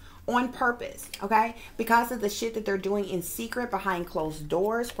on purpose, okay? Because of the shit that they're doing in secret, behind closed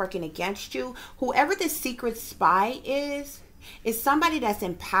doors, working against you. Whoever this secret spy is somebody that's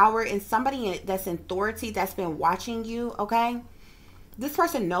in power and somebody that's in authority that's been watching you, okay? This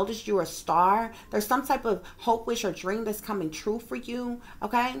person noticed you're a star. There's some type of hope, wish, or dream that's coming true for you,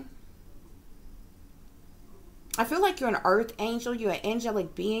 okay? I feel like you're an earth angel. You're an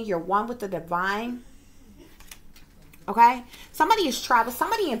angelic being. You're one with the divine. Okay? Somebody is traveling.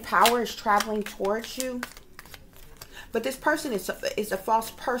 Somebody in power is traveling towards you. But this person is a false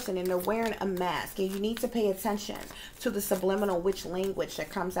person, and they're wearing a mask. And you need to pay attention to the subliminal witch language that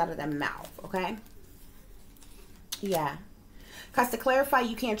comes out of their mouth. Okay? Yeah. Because to clarify,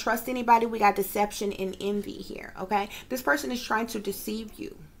 you can't trust anybody. We got deception and envy here. Okay? This person is trying to deceive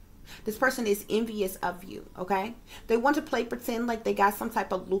you. This person is envious of you, okay? They want to play pretend like they got some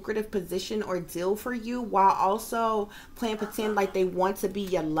type of lucrative position or deal for you, while also playing pretend like they want to be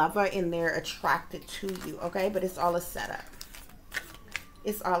your lover and they're attracted to you, okay? But it's all a setup.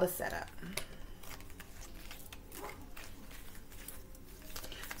 It's all a setup.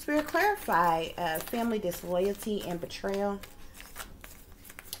 Spirit, clarify family disloyalty and betrayal.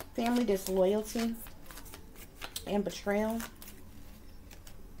 Family disloyalty and betrayal.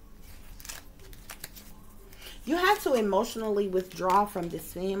 You have to emotionally withdraw from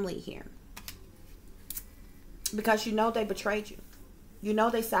this family here. Because you know they betrayed you. You know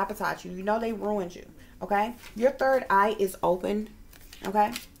they sabotaged you. You know they ruined you. Okay? Your third eye is open.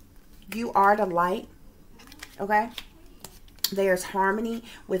 Okay? You are the light. Okay? There's harmony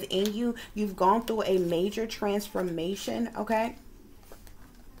within you. You've gone through a major transformation. Okay?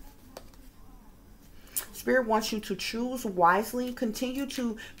 Spirit wants you to choose wisely. Continue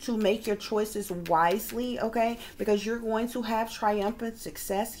to make your choices wisely, okay? Because you're going to have triumphant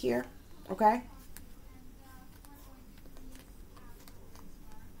success here, okay?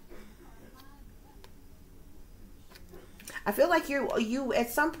 I feel like you at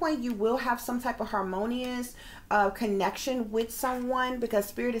some point you will have some type of harmonious connection with someone, because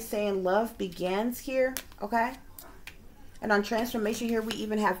Spirit is saying love begins here, okay? And on transformation here, we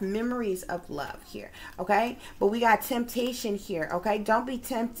even have memories of love here, okay? But we got temptation here, okay? Don't be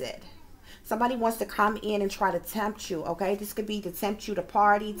tempted. Somebody wants to come in and try to tempt you, okay? This could be to tempt you to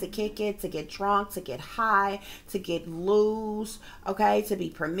party, to kick it, to get drunk, to get high, to get loose, okay? To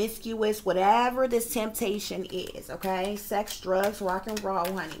be promiscuous, whatever this temptation is, okay? Sex, drugs, rock and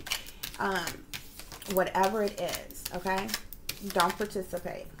roll, honey. Whatever it is, okay? Don't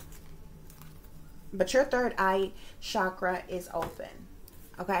participate. But your third eye chakra is open,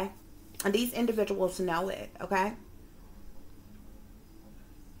 okay? And these individuals know it, okay?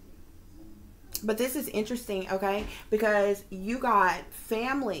 But this is interesting, okay? Because you got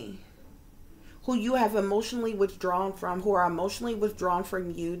family who you have emotionally withdrawn from, who are emotionally withdrawn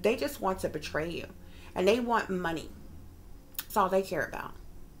from you. They just want to betray you. And they want money. That's all they care about.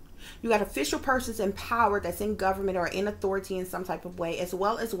 You got official persons in power that's in government or in authority in some type of way, as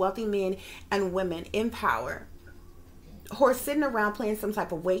well as wealthy men and women in power who are sitting around playing some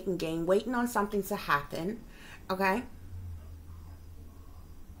type of waiting game, waiting on something to happen, okay?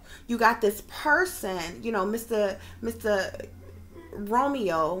 You got this person, you know, Mr.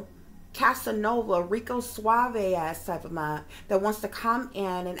 Romeo Casanova, Rico Suave ass type of man that wants to come in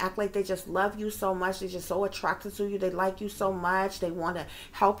and act like they just love you so much. They're just so attracted to you. They like you so much. They want to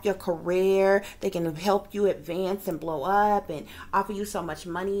help your career. They can help you advance and blow up and offer you so much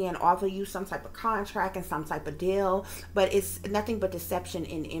money and offer you some type of contract and some type of deal. But it's nothing but deception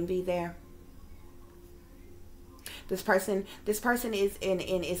and envy there. This person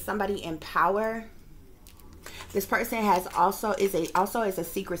is somebody in power. This person has also is a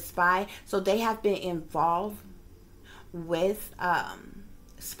secret spy, so they have been involved with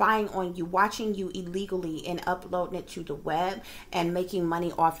spying on you, watching you illegally and uploading it to the web and making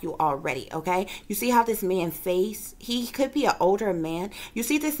money off you already, okay? You see how this man face, he could be an older man. You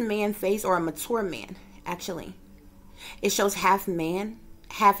see this man face, or a mature man, actually. It shows half man,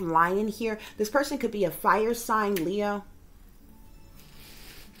 half lion here. This person could be a fire sign, Leo.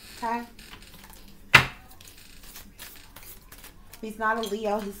 Okay? He's not a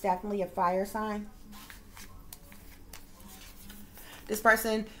Leo. He's definitely a fire sign. This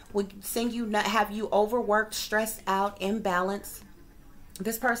person would have you overworked, stressed out, imbalanced.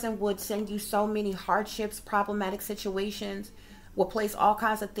 This person would send you so many hardships, problematic situations, will place all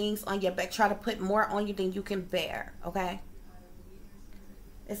kinds of things on your back, try to put more on you than you can bear, okay?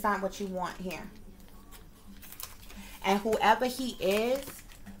 It's not what you want here. And whoever he is,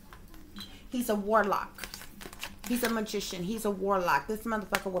 he's a warlock. He's a magician. He's a warlock. This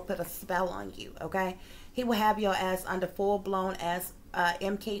motherfucker will put a spell on you, okay? He will have your ass under full-blown ass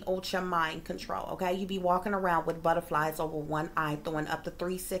MK Ultra mind control, okay? You be walking around with butterflies over one eye, throwing up the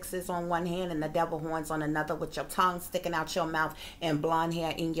 3 6s on one hand and the devil horns on another, with your tongue sticking out your mouth and blonde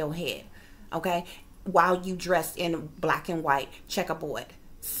hair in your head, okay? While you dressed in black and white checkerboard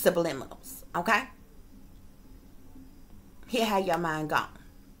subliminals, okay? He'll have your mind gone,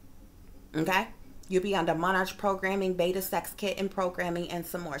 okay? You'll be under monarch programming, beta sex kitten programming, and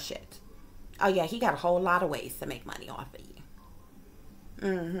some more shit. Oh, yeah, he got a whole lot of ways to make money off of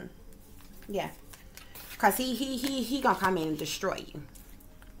you. Yeah. Because he gonna come in and destroy you.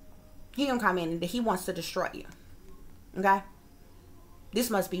 He gonna come in and he wants to destroy you. Okay? This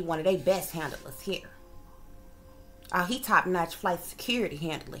must be one of their best handlers here. Oh, he top-notch flight security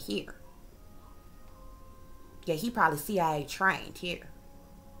handler here. Yeah, he probably CIA trained here.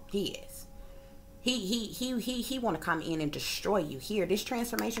 He is. He want to come in and destroy you here. This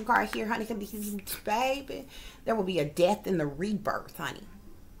transformation card here, honey, baby, there will be a death and the rebirth, honey.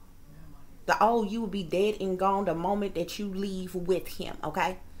 The old you will be dead and gone the moment that you leave with him,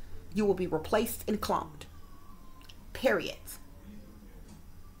 okay? You will be replaced and cloned. Period.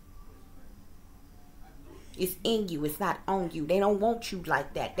 It's in you. It's not on you. They don't want you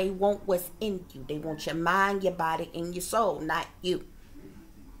like that. They want what's in you. They want your mind, your body, and your soul, not you.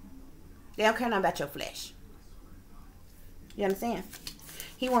 They don't care nothing about your flesh. You understand?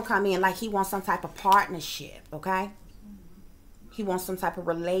 He won't come in like he wants some type of partnership, okay? He wants some type of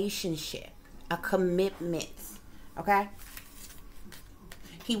relationship, a commitment, okay?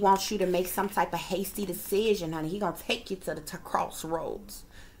 He wants you to make some type of hasty decision, honey. He gonna take you to the crossroads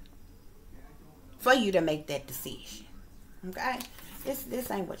for you to make that decision, okay?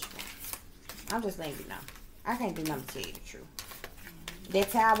 This ain't what you want. I'm just letting you know. I can't do nothing to tell you the truth.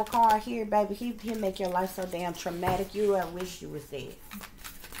 That tower card here, baby, he'll make your life so damn traumatic. You wish you was dead.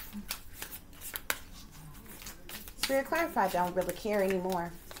 Spirit clarified, don't really care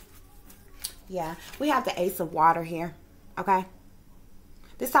anymore. Yeah, we have the Ace of Water here. Okay?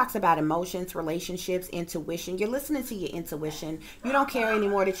 This talks about emotions, relationships, intuition. You're listening to your intuition. You don't care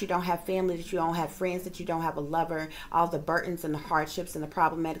anymore that you don't have family, that you don't have friends, that you don't have a lover, all the burdens and the hardships and the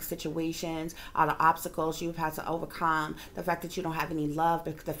problematic situations, all the obstacles you've had to overcome, the fact that you don't have any love,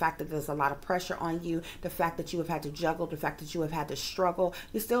 the fact that there's a lot of pressure on you, the fact that you have had to juggle, the fact that you have had to struggle.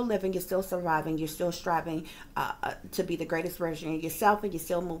 You're still living, you're still surviving, you're still striving to be the greatest version of yourself, and you're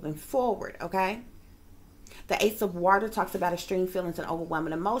still moving forward, okay? The Ace of Water talks about extreme feelings and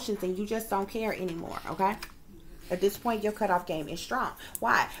overwhelming emotions, and you just don't care anymore, okay? At this point, your cutoff game is strong.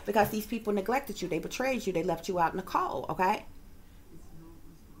 Why? Because these people neglected you. They betrayed you. They left you out in the cold, okay?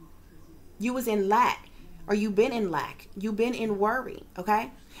 You was in lack, or you've been in lack. You've been in worry,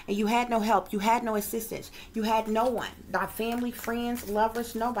 okay? And you had no help. You had no assistance. You had no one. Not family, friends,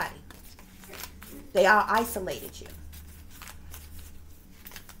 lovers, nobody. They all isolated you.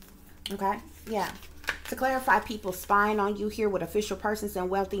 Okay? Yeah. To clarify, people spying on you here with official persons and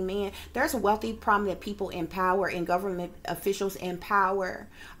wealthy men. There's wealthy, prominent people in power and government officials in power,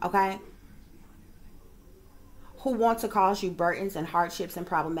 okay, who want to cause you burdens and hardships and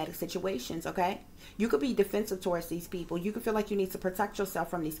problematic situations, okay? You could be defensive towards these people. You could feel like you need to protect yourself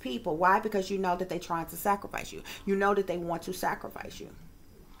from these people. Why? Because you know that they're trying to sacrifice you. You know that they want to sacrifice you.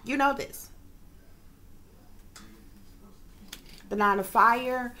 You know this. The Nine of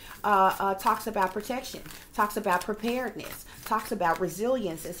Fire talks about protection, talks about preparedness, talks about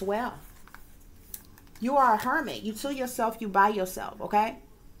resilience as well. You are a hermit. You to yourself, you by yourself, okay?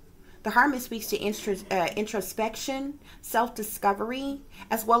 The Hermit speaks to introspection, self-discovery,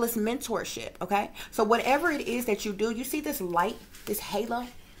 as well as mentorship, okay? So whatever it is that you do, you see this light, this halo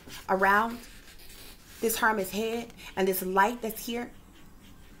around this Hermit's head, and this light that's here.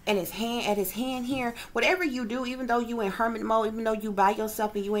 And his hand, at his hand here, whatever you do, even though you in hermit mode, even though you by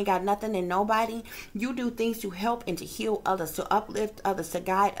yourself and you ain't got nothing and nobody, you do things to help and to heal others, to uplift others, to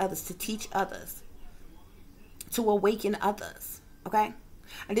guide others, to teach others, to awaken others, okay?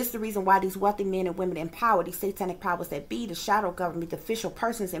 And this is the reason why these wealthy men and women in power, these satanic powers that be, the shadow government, the official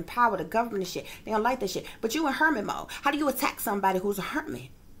persons in power, the government and shit, they don't like that shit. But you in hermit mode. How do you attack somebody who's a hermit?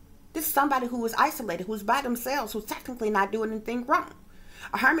 This is somebody who is isolated, who's by themselves, who's technically not doing anything wrong.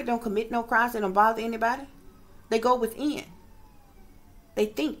 A hermit don't commit no crimes. They don't bother anybody. They go within. They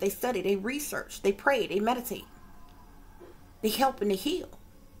think, they study, they research, they pray, they meditate. They help and they heal.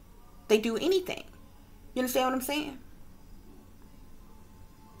 They do anything. You understand what I'm saying?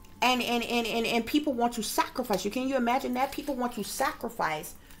 And people want to sacrifice you. Can you imagine that? People want to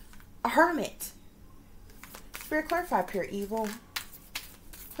sacrifice a hermit. Spirit, clarify pure evil.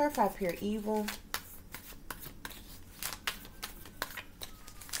 Clarify pure evil.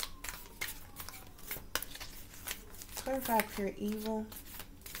 Clarify pure evil.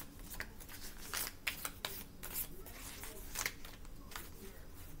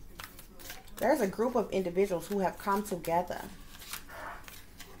 There's a group of individuals who have come together.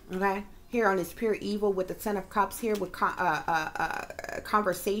 Okay? Here on this pure evil with the Ten of Cups here with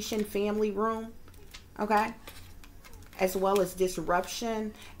conversation, family room. Okay? As well as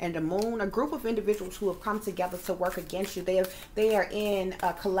disruption and the moon. A group of individuals who have come together to work against you. They are in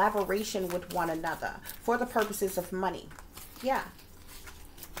collaboration with one another for the purposes of money. Yeah.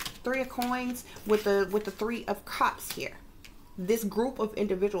 Three of Coins with the Three of Cups here. This group of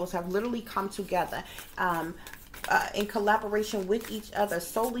individuals have literally come together in collaboration with each other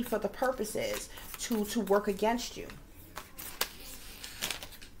solely for the purposes to work against you.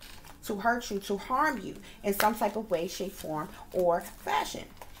 To hurt you, to harm you in some type of way, shape, form, or fashion.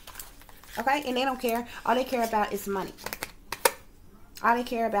 Okay? And they don't care. All they care about is money. All they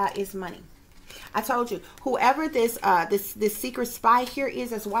care about is money. I told you, whoever this secret spy here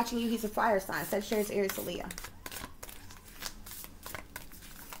is that's watching you, he's a fire sign. Sagittarius, Aries, Leo.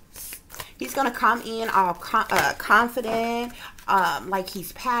 He's going to come in all confident, like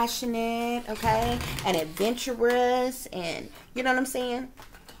he's passionate, okay? And adventurous, and you know what I'm saying?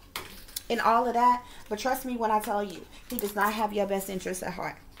 And all of that. But trust me when I tell you, he does not have your best interest at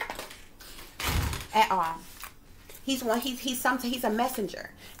heart. At all. He's a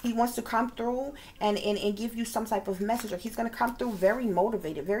messenger. He wants to come through and give you some type of messenger. He's going to come through very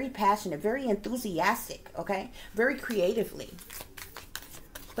motivated, very passionate, very enthusiastic, okay? Very creatively.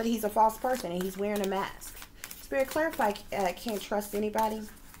 But he's a false person and he's wearing a mask. Spirit, clarify, can't trust anybody.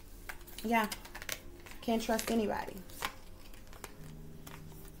 Yeah. Can't trust anybody.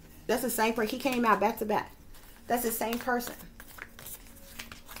 That's the same person. He came out back to back. That's the same person.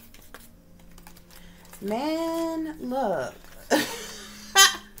 Man, look.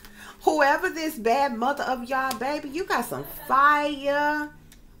 Whoever this bad mother of y'all, baby, you got some fire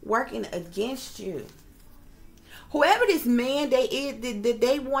working against you. Whoever this man they is that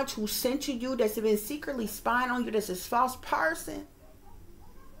they want to censure you, that's been secretly spying on you, that's this false person,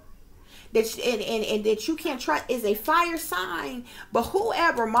 that and that you can't trust, is a fire sign. But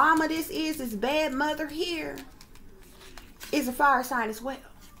whoever mama this bad mother here, is a fire sign as well.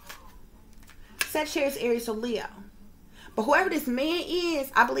 Sagittarius, Aries, or Leo. But whoever this man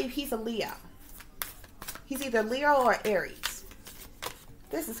is, I believe he's a Leo. He's either Leo or Aries.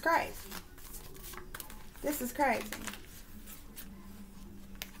 This is crazy. This is crazy.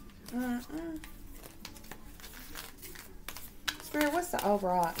 Spirit, what's the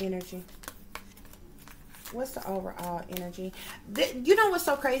overall energy? What's the overall energy? You know what's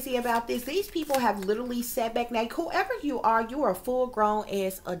so crazy about this? These people have literally sat back. Now, whoever you are a full-grown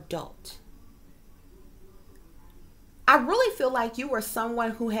as adult. I really feel like you are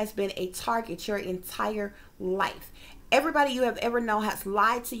someone who has been a target your entire life. Everybody you have ever known has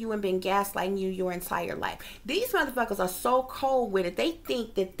lied to you and been gaslighting you your entire life. These motherfuckers are so cold with it. They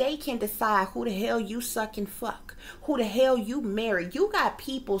think that they can decide who the hell you suck and fuck, who the hell you marry. You got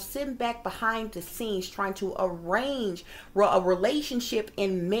people sitting back behind the scenes trying to arrange a relationship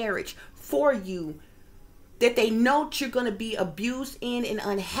and marriage for you that they know that you're going to be abused in and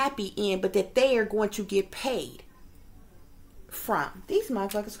unhappy in, but that they are going to get paid from. These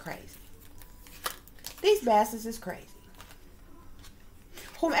motherfuckers crazy. These bastards is crazy.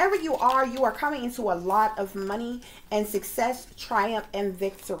 Whomever you are coming into a lot of money and success, triumph, and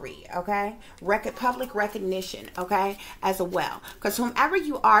victory, okay? Public recognition, okay, as well. Because whomever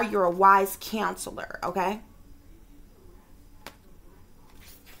you are, you're a wise counselor, okay?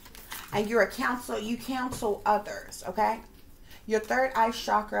 And you're a counselor, you counsel others, okay? Your third eye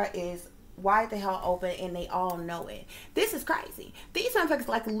chakra is wide the hell open, and they all know it. This is crazy. These motherfuckers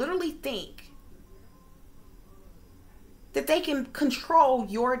like literally think that they can control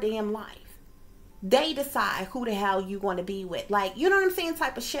your damn life. They decide who the hell you want to be with. Like, you know what I'm saying?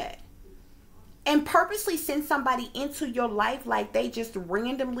 Type of shit. And purposely send somebody into your life like they just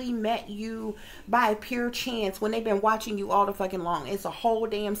randomly met you by pure chance when they've been watching you all the fucking long. It's a whole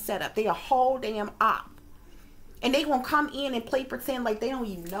damn setup. They a whole damn op. And they gonna come in and play pretend like they don't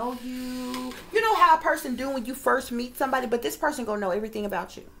even know you. You know how a person do when you first meet somebody, but this person gonna know everything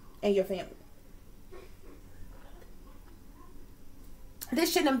about you and your family.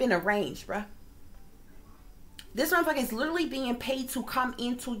 This shouldn't have been arranged, bruh. This motherfucker is literally being paid to come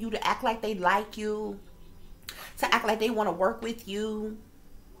into you, to act like they like you, to act like they want to work with you.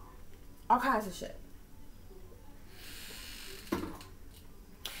 All kinds of shit.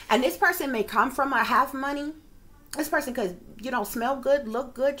 And this person may come from or have money. This person could, you know, smell good,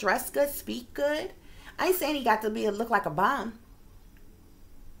 look good, dress good, speak good. I ain't saying he got to look like a bum.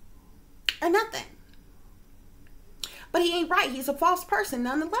 Or nothing. But he ain't right. He's a false person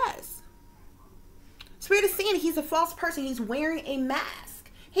nonetheless. Spirit is saying he's a false person. He's wearing a mask.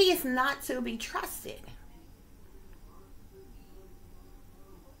 He is not to be trusted.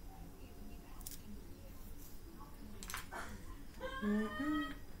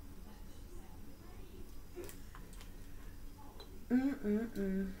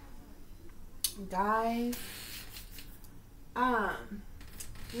 Guys,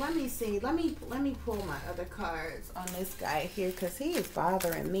 let me see. Let me pull my other cards on this guy here because he is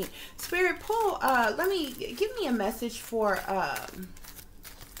bothering me. Spirit, pull. Give me a message for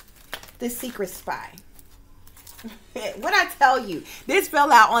the secret spy. What I tell you, this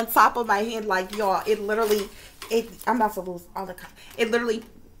fell out on top of my head like y'all. I'm about to lose all the cards. It literally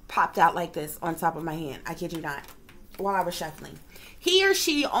popped out like this on top of my hand. I kid you not. While I was shuffling. He or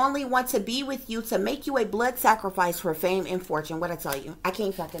she only wants to be with you to make you a blood sacrifice for fame and fortune. What I tell you, I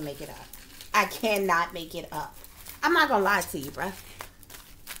can't fucking make it up. I cannot make it up. I'm not gonna lie to you, bruh.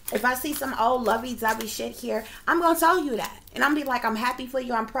 If I see some old lovey-dovey shit here, I'm gonna tell you that. And I'm be like, I'm happy for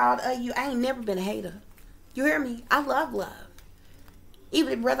you. I'm proud of you. I ain't never been a hater. You hear me? I love love.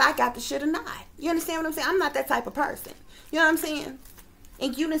 Even whether I got the shit or not. You understand what I'm saying? I'm not that type of person. You know what I'm saying?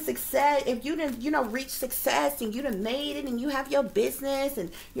 And you done success, if you done, reach success and you done made it and you have your business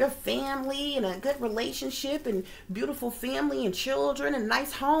and your family and a good relationship and beautiful family and children and a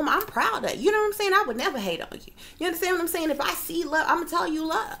nice home, I'm proud of you. You know what I'm saying? I would never hate on you. You understand what I'm saying? If I see love, I'm going to tell you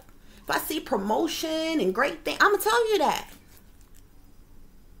love. If I see promotion and great things, I'm going to tell you that.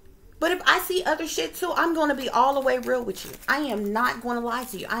 But if I see other shit too, I'm going to be all the way real with you. I am not going to lie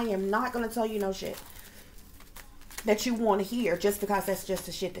to you. I am not going to tell you no shit that you want to hear just because that's just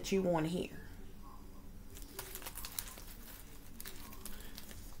the shit that you want to hear.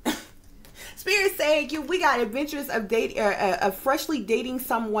 Spirit saying we got adventures of freshly dating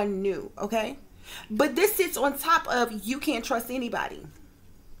someone new, okay? But this sits on top of you can't trust anybody.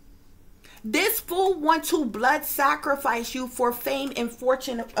 This fool want to blood sacrifice you for fame and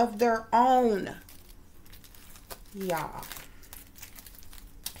fortune of their own. Y'all.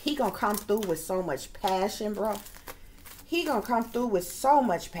 He gonna come through with so much passion, bro. He gonna come through with so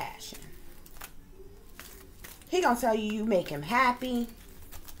much passion. He gonna tell you make him happy.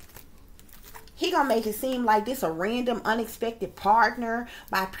 He gonna make it seem like this a random, unexpected partner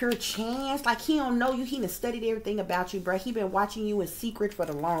by pure chance. Like he don't know you. He done studied everything about you, bro. He been watching you in secret for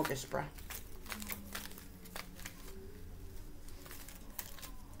the longest, bro.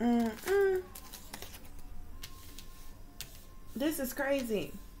 This is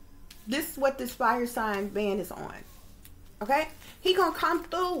crazy. This is what this fire sign band is on. Okay? He gonna come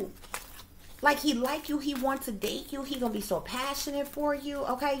through. Like he like you. He wants to date you. He gonna be so passionate for you.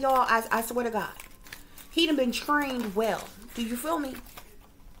 Okay, y'all? I swear to God. He done been trained well. Do you feel me?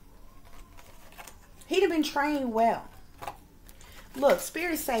 He done been trained well. Look,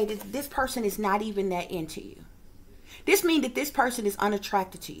 spirits say that this person is not even that into you. This means that this person is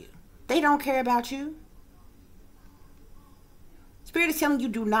unattracted to you. They don't care about you. Spirit is telling you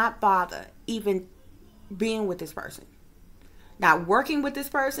do not bother even being with this person. Not working with this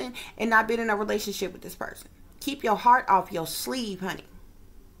person and not being in a relationship with this person. Keep your heart off your sleeve, honey.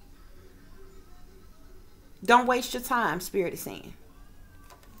 Don't waste your time, Spirit is saying.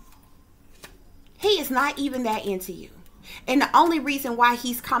 He is not even that into you. And the only reason why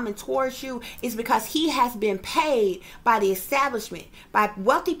he's coming towards you is because he has been paid by the establishment, by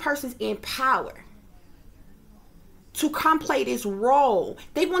wealthy persons in power, to come play this role.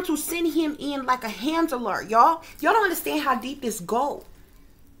 They want to send him in like a handler, y'all. Y'all don't understand how deep this goes.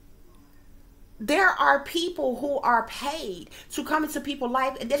 There are people who are paid to come into people's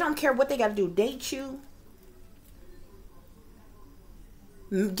life, and they don't care what they got to do. Date you,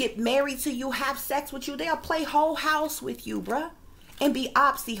 get married to you, have sex with you. They'll play whole house with you, bruh, and be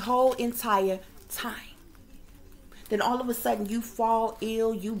ops the whole entire time. Then all of a sudden you fall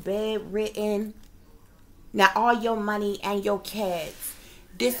ill, you bedridden. Now all your money and your kids,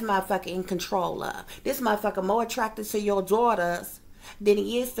 this motherfucker in control of. This motherfucker more attracted to your daughters than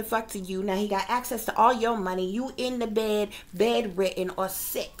he is to fuck to you. Now he got access to all your money. You in the bed, bedridden or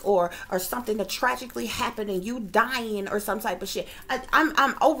sick or something that tragically happened and you dying or some type of shit.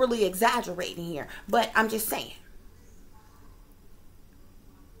 I'm overly exaggerating here, but I'm just saying.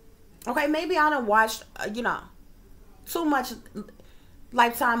 Okay, maybe I done watched, too much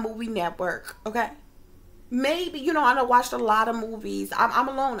Lifetime Movie Network, okay? Maybe, I done watched a lot of movies. I'm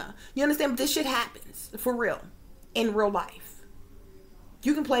a loner. You understand? But this shit happens for real, in real life.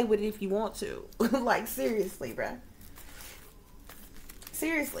 You can play with it if you want to. Like, seriously, bruh.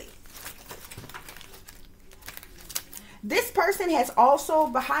 Seriously. This person has also,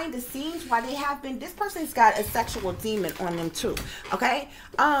 behind the scenes, while they have been, this person's got a sexual demon on them too. Okay?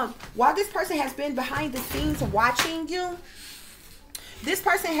 While this person has been behind the scenes watching you, this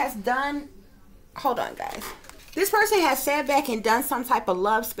person has done, hold on guys. This person has sat back and done some type of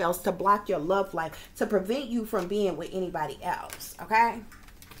love spells to block your love life, to prevent you from being with anybody else. Okay?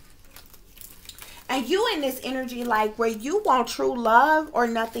 And you in this energy like where you want true love or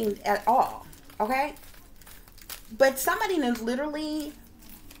nothing at all. Okay? But somebody has literally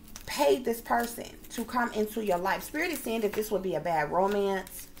paid this person to come into your life. Spirit is saying that this would be a bad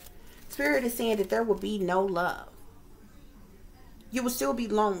romance. Spirit is saying that there will be no love. You will still be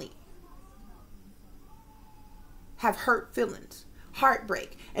lonely. Have hurt feelings.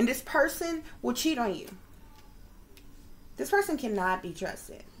 Heartbreak. And this person will cheat on you. This person cannot be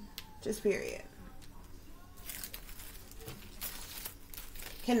trusted. Just period.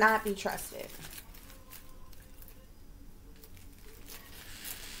 Cannot be trusted.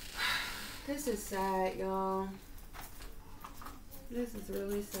 This is sad, y'all. This is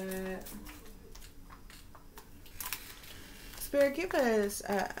really sad. Spirit, give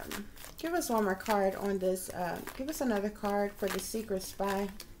us one more card on this. Give us another card for the secret spy.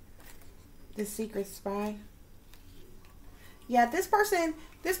 The secret spy. Yeah, this person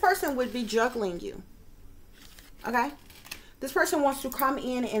would be juggling you. Okay? This person wants to come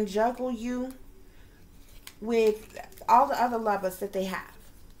in and juggle you with all the other lovers that they have.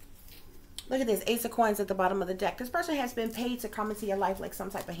 Look at this, Ace of Coins at the bottom of the deck. This person has been paid to come into your life like some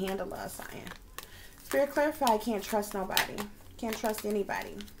type of handler or something. Spirit, clarify, can't trust nobody. Can't trust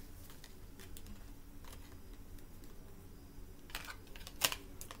anybody.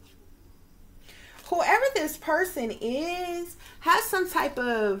 Whoever this person is has some type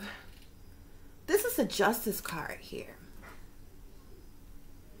of, this is a justice card here.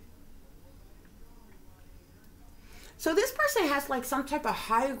 So this person has like some type of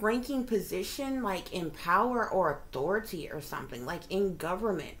high ranking position, like in power or authority or something, like in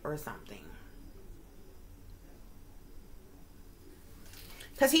government or something.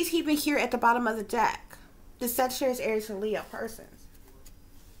 Because he's even here at the bottom of the deck. The Sagittarius, Aries, and Leo persons.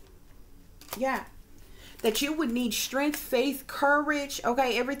 Yeah. That you would need strength, faith, courage,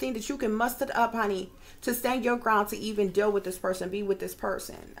 okay? Everything that you can muster up, honey, to stand your ground to even deal with this person, be with this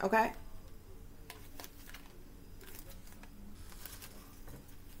person, okay?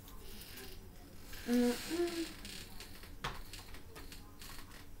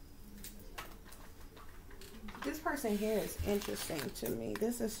 This person here is interesting to me.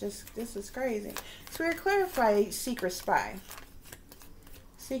 This is crazy. Spirit, clarify secret spy.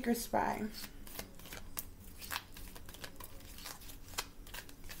 Secret spy.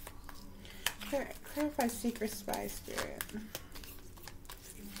 Clarify secret spy, Spirit.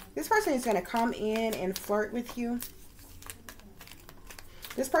 This person is going to come in and flirt with you.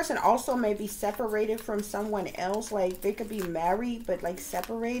 This person also may be separated from someone else. Like, they could be married, but, like,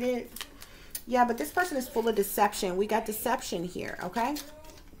 separated. Yeah, but this person is full of deception. We got deception here, okay?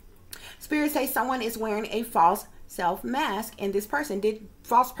 Spirit say someone is wearing a false self mask. And this person, did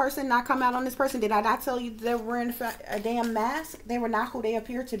false person not come out on this person? Did I not tell you they were wearing a damn mask? They were not who they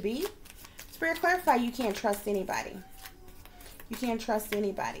appear to be. Spirit, clarify you can't trust anybody. You can't trust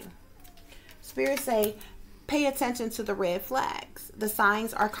anybody. Spirit say, pay attention to the red flags. The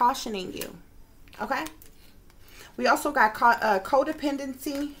signs are cautioning you. Okay? We also got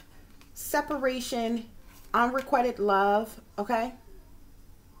codependency, separation, unrequited love. Okay?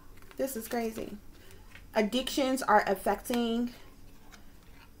 This is crazy. Addictions are affecting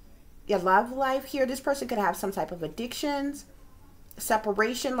your love life here. This person could have some type of addictions.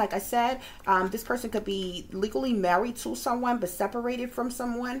 Separation, like I said, this person could be legally married to someone but separated from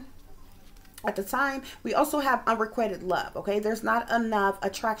someone at the time. We also have unrequited love. Okay, there's not enough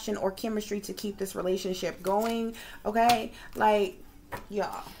attraction or chemistry to keep this relationship going. Okay, like,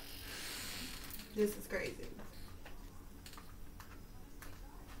 y'all, this is crazy.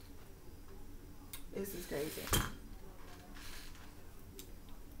 This is crazy.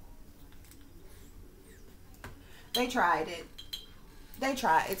 They tried it. They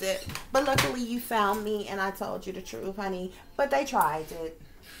tried it. But luckily you found me and I told you the truth, honey. But they tried it.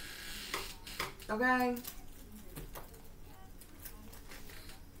 Okay?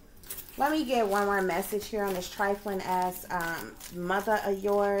 Let me get one more message here on this trifling ass mother of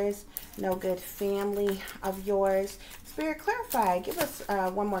yours. No good family of yours. Spirit, clarify. Give us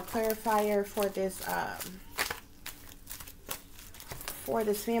one more clarifier for this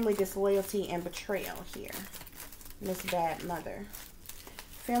family disloyalty and betrayal here. This bad mother.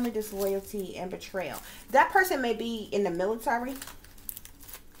 Family disloyalty and betrayal. That person may be in the military.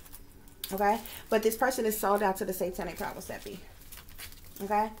 Okay? But this person is sold out to the satanic powers that be.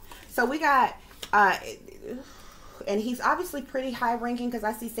 Okay? So we got, and he's obviously pretty high ranking because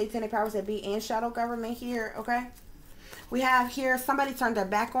I see satanic powers that be and shadow government here. Okay? We have here somebody turned their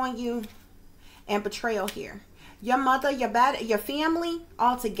back on you and betrayal here. Your mother, your family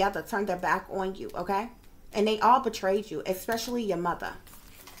all together turned their back on you. Okay? And they all betrayed you, especially your mother.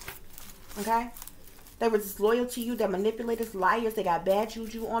 Okay? They were disloyal to you. They're manipulators, liars. They got bad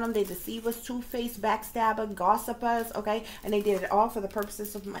juju on them. They deceivers, two-faced, backstabber, gossipers. Okay? And they did it all for the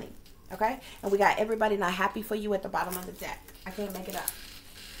purposes of money. Okay? And we got everybody not happy for you at the bottom of the deck. I can't make it up.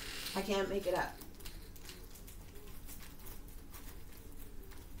 I can't make it up.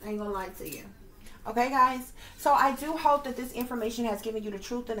 I ain't gonna lie to you. Okay, guys? So I do hope that this information has given you the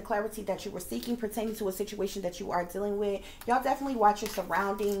truth and the clarity that you were seeking pertaining to a situation that you are dealing with. Y'all definitely watch your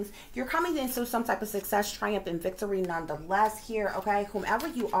surroundings. You're coming into some type of success, triumph, and victory nonetheless here, okay? Whomever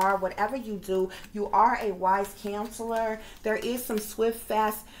you are, whatever you do, you are a wise counselor. There is some swift,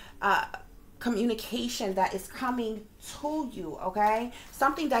 fast communication that is coming to you, okay?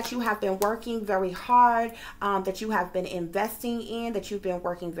 Something that you have been working very hard, that you have been investing in, that you've been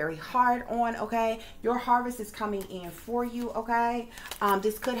working very hard on, okay? Your harvest is coming in for you, okay?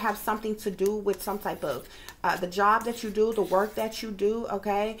 This could have something to do with some type of the job that you do, the work that you do,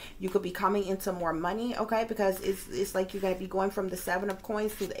 okay? You could be coming into more money, okay? Because it's like you're going to be going from the 7 of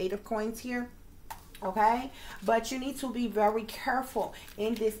coins to the 8 of coins here. Okay, but you need to be very careful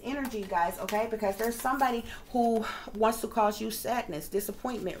in this energy, guys, okay? Because there's somebody who wants to cause you sadness,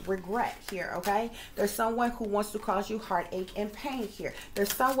 disappointment, regret here, okay? There's someone who wants to cause you heartache and pain here.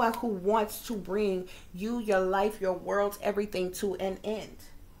 There's someone who wants to bring you, your life, your world, everything to an end,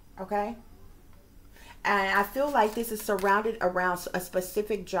 okay? And I feel like this is surrounded around a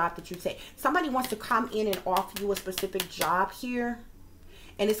specific job that you take. Somebody wants to come in and offer you a specific job here.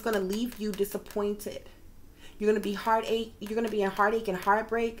 And it's going to leave you disappointed. You're going to be heartache. You're going to be in heartache and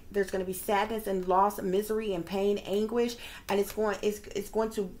heartbreak. There's going to be sadness and loss, misery and pain, anguish, and it's going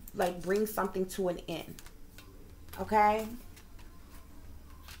to like bring something to an end. Okay?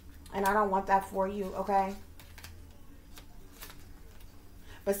 And I don't want that for you, okay?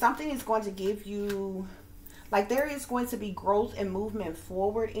 But something is going to give you, like, there is going to be growth and movement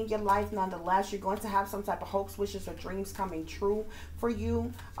forward in your life. Nonetheless, you're going to have some type of hopes, wishes, or dreams coming true for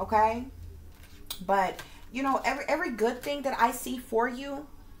you, okay? But, you know, every good thing that I see for you,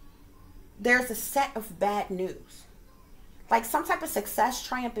 there's a set of bad news. Like some type of success,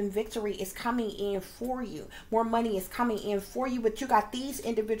 triumph, and victory is coming in for you. More money is coming in for you. But you got these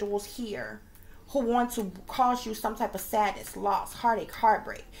individuals here who want to cause you some type of sadness, loss, heartache,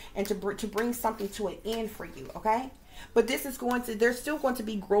 heartbreak, and to bring something to an end for you, okay? But this is going to, there's still going to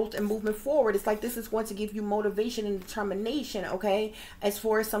be growth and movement forward. It's like this is going to give you motivation and determination, okay? As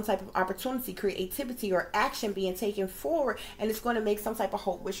far as some type of opportunity, creativity, or action being taken forward. And it's going to make some type of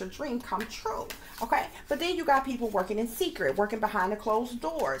hope, wish, or dream come true, okay? But then you got people working in secret, working behind the closed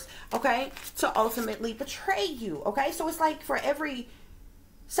doors, okay? To ultimately betray you, okay? So it's like for every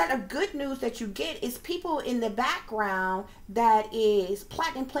set of good news that you get is people in the background that is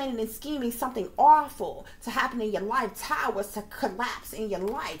plotting, planning, and scheming something awful to happen in your life, towers to collapse in your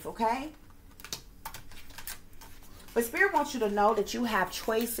life, okay? But Spirit wants you to know that you have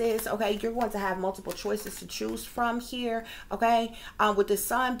choices, okay? You're going to have multiple choices to choose from here, okay? With the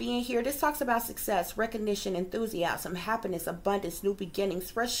sun being here, this talks about success, recognition, enthusiasm, happiness, abundance, new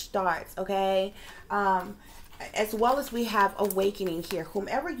beginnings, fresh starts, okay? As well as we have awakening here.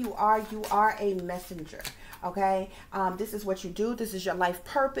 Whomever you are a messenger, okay? This is what you do. This is your life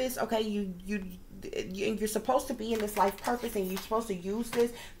purpose, okay? You're supposed to be in this life purpose, and you're supposed to use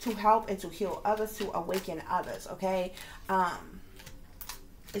this to help and to heal others, to awaken others, okay?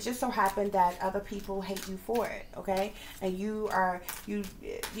 It just so happened that other people hate you for it, okay? And you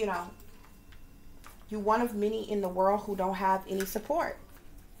know, you're one of many in the world who don't have any support.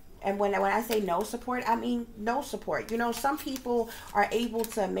 And when I say no support, I mean no support. You know, some people are able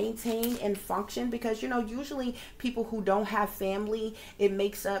to maintain and function because, you know, usually people who don't have family, they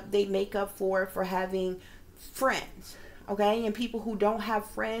make up for having friends, okay? And people who don't have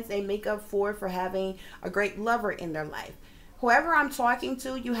friends, they make up for having a great lover in their life. Whoever I'm talking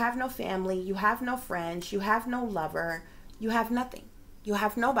to, you have no family, you have no friends, you have no lover, you have nothing. You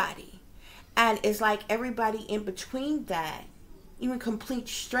have nobody. And it's like everybody in between that, even complete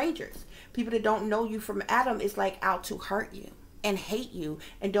strangers, people that don't know you from Adam, is like out to hurt you and hate you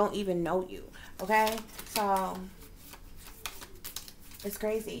and don't even know you, okay? So it's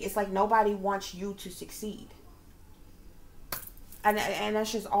crazy. It's like nobody wants you to succeed, and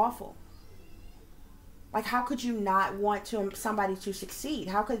that's just awful. Like, how could you not want somebody to succeed?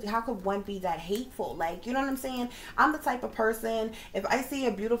 How could one be that hateful? Like, you know what I'm saying? I'm the type of person, if I see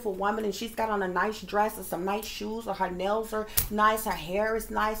a beautiful woman and she's got on a nice dress or some nice shoes, or her nails are nice, her hair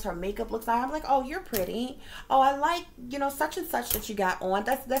is nice, her makeup looks nice, I'm like, oh, you're pretty. Oh, I like, you know, such and such that you got on.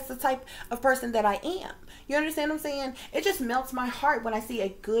 That's the type of person that I am. You understand what I'm saying? It just melts my heart when I see a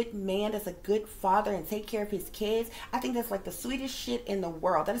good man that's a good father and take care of his kids. I think that's like the sweetest shit in the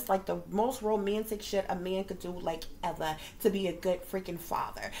world. That is like the most romantic shit a man could do, like, ever, to be a good freaking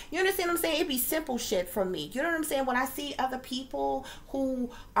father. You understand what I'm saying? It'd be simple shit for me. You know what I'm saying? When I see other people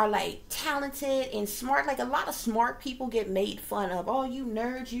who are like talented and smart, like a lot of smart people get made fun of. Oh, you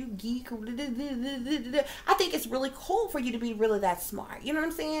nerds, you geek. I think it's really cool for you to be really that smart. You know what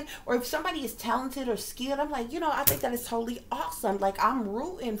I'm saying? Or if somebody is talented or skilled, I'm like, you know, I think that is totally awesome. Like, I'm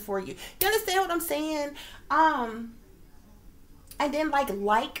rooting for you. You understand what I'm saying? And then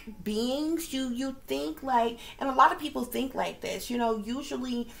like beings, you think like, and a lot of people think like this, you know,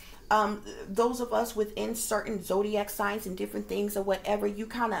 usually those of us within certain zodiac signs and different things or whatever, you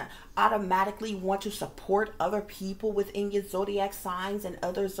kind of automatically want to support other people within your zodiac signs and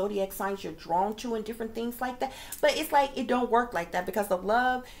other zodiac signs you're drawn to and different things like that. But it's like, it don't work like that, because the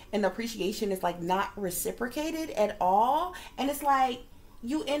love and the appreciation is like not reciprocated at all. And it's like,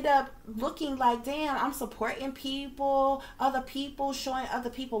 you end up looking like, damn, I'm supporting people, other people, showing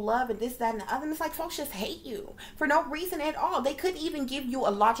other people love and this, that, and the other. And it's like, folks just hate you for no reason at all. They couldn't even give you a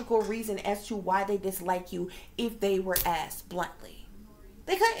logical reason as to why they dislike you if they were asked bluntly.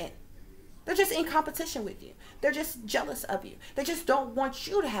 They couldn't. They're just in competition with you. They're just jealous of you. They just don't want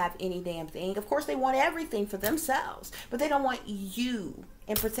you to have any damn thing. Of course, they want everything for themselves, but they don't want you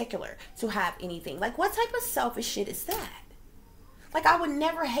in particular to have anything. Like, what type of selfish shit is that? Like, I would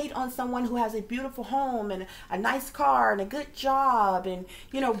never hate on someone who has a beautiful home and a nice car and a good job and,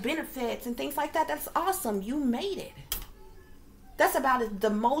 you know, benefits and things like that. That's awesome. You made it. That's about the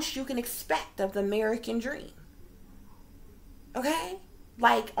most you can expect of the American dream. Okay?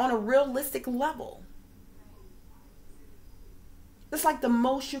 Like, on a realistic level. That's like the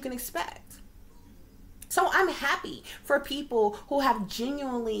most you can expect. So I'm happy for people who have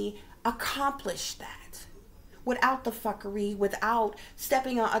genuinely accomplished that without the fuckery, without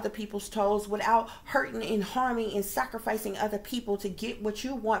stepping on other people's toes, without hurting and harming and sacrificing other people to get what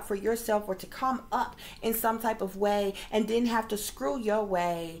you want for yourself, or to come up in some type of way and then have to screw your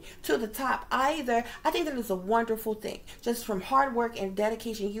way to the top either. I think that is a wonderful thing. Just from hard work and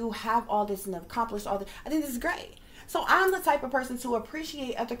dedication, you have all this and accomplished all this. I think this is great. So I'm the type of person to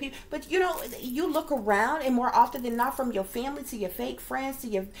appreciate other people. But you know, you look around, and more often than not, from your family to your fake friends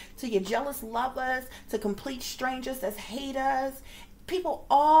to your jealous lovers to complete strangers that hate us, people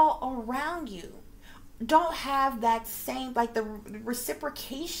all around you don't have that same, like, the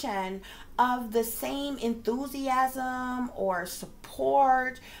reciprocation of the same enthusiasm or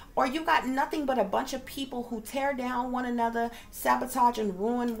support, or you got nothing but a bunch of people who tear down one another, sabotage and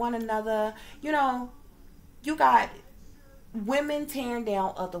ruin one another. You know, you got women tearing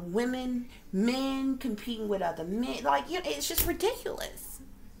down other women, men competing with other men. Like, you know, it's just ridiculous.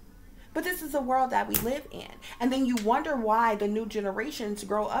 But this is the world that we live in. And then you wonder why the new generations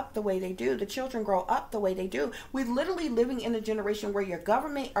grow up the way they do. The children grow up the way they do. We're literally living in a generation where your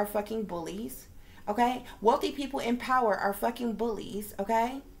government are fucking bullies. Okay? Wealthy people in power are fucking bullies.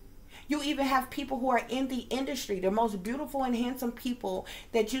 Okay? You even have people who are in the industry, the most beautiful and handsome people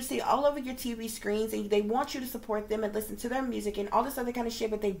that you see all over your TV screens, and they want you to support them and listen to their music and all this other kind of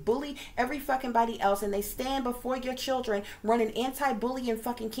shit, but they bully every fucking body else, and they stand before your children running anti-bullying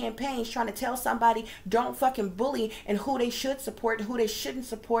fucking campaigns trying to tell somebody don't fucking bully, and who they should support and who they shouldn't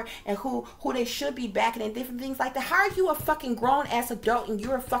support, and who they should be backing and different things like that. How are you a fucking grown-ass adult and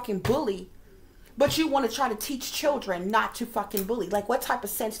you're a fucking bully, but you want to try to teach children not to fucking bully? Like, what type of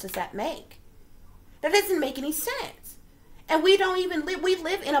sense does that make? That doesn't make any sense. And we don't even live, we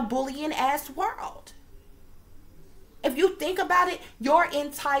live in a bullying ass world. If you think about it, your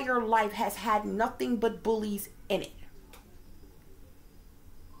entire life has had nothing but bullies in it.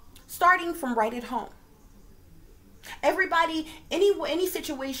 Starting from right at home. Everybody, any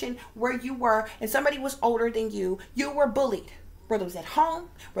situation where you were and somebody was older than you were bullied. Whether it was at home,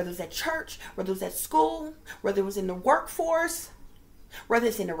 whether it was at church, whether it was at school, whether it was in the workforce, whether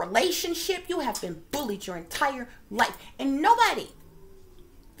it's in a relationship, you have been bullied your entire life. And nobody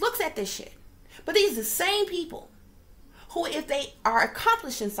looks at this shit. But these are the same people who, if they are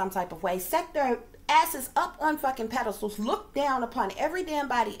accomplished in some type of way, set their asses up on fucking pedestals, look down upon every damn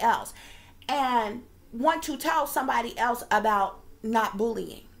body else, and want to tell somebody else about not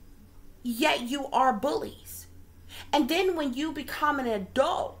bullying. Yet you are bullies. And then when you become an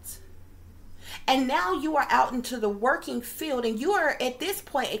adult, and now you are out into the working field, and you are at this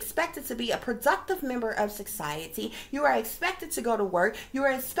point expected to be a productive member of society, you are expected to go to work, you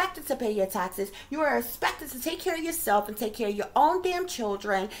are expected to pay your taxes, you are expected to take care of yourself and take care of your own damn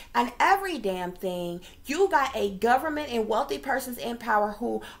children and every damn thing. You got a government and wealthy persons in power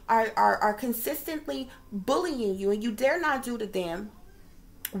who are consistently bullying you, and you dare not do to them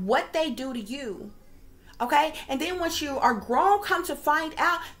what they do to you. Okay, and then once you are grown, come to find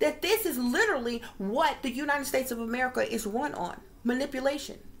out that this is literally what the United States of America is run on.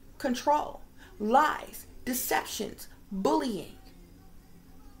 Manipulation, control, lies, deceptions, bullying,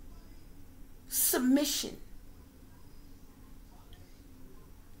 submission.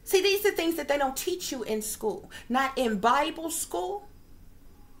 See, these are things that they don't teach you in school. Not in Bible school,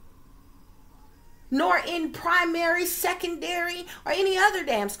 nor in primary, secondary, or any other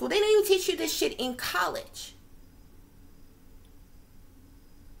damn school. They didn't even teach you this shit in college.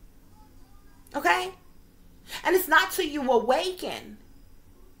 Okay? And it's not till you awaken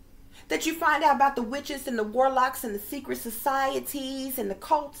that you find out about the witches and the warlocks and the secret societies and the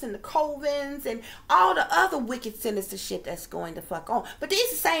cults and the covens and all the other wicked sinister shit that's going to fuck on. But these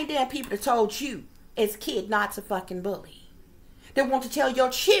are the same damn people that told you as kid not to fucking bully. They want to tell your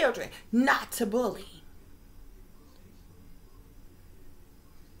children not to bully.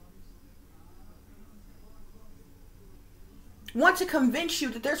 Want to convince you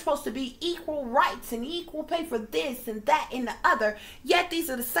that there's supposed to be equal rights and equal pay for this and that and the other. Yet these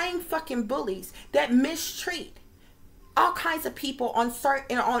are the same fucking bullies that mistreat all kinds of people on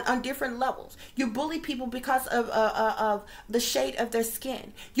certain on different levels. You bully people because of the shade of their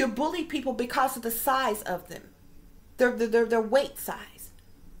skin. You bully people because of the size of them, their weight size.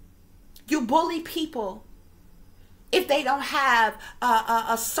 You bully people if they don't have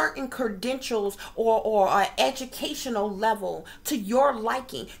a certain credentials or an educational level to your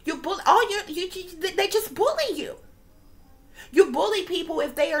liking. You bully they just bully you. You bully people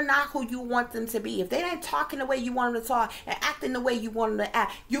if they are not who you want them to be. If they ain't talking the way you want them to talk and acting the way you want them to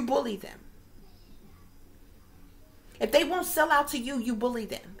act, you bully them. If they won't sell out to you, you bully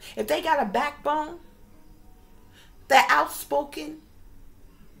them. If they got a backbone, the outspoken,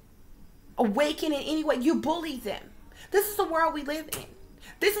 awaken in any way, you bully them. This is the world we live in.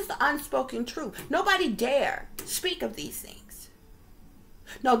 This is the unspoken truth. Nobody dare speak of these things.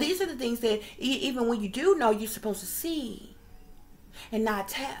 No, these are the things that even when you do know, you're supposed to see and not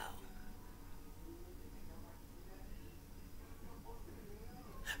tell.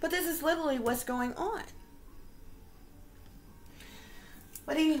 But this is literally what's going on.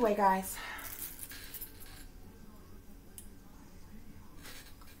 But anyway, guys,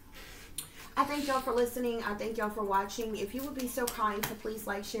 I thank y'all for listening. I thank y'all for watching. If you would be so kind to please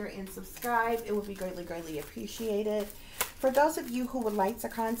like, share, and subscribe, it would be greatly, greatly appreciated. For those of you who would like to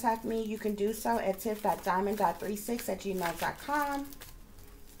contact me, you can do so at tiff.diamond.36@gmail.com.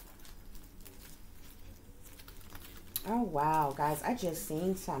 Oh, wow, guys, I just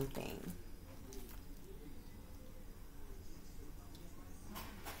seen something.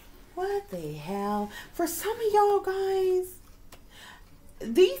 What the hell? For some of y'all guys,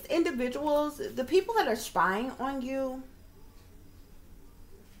 these individuals, the people that are spying on you,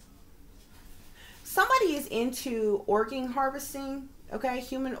 somebody is into organ harvesting, okay?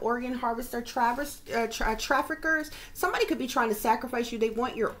 Human organ harvester, traffickers. Somebody could be trying to sacrifice you. They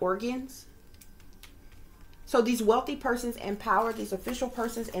want your organs. So these wealthy persons in power, these official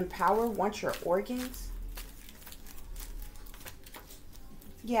persons in power want your organs.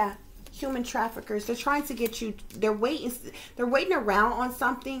 Yeah, human traffickers. They're trying to get you. They're waiting around on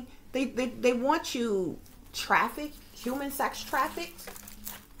something. They want you trafficked, human sex trafficked.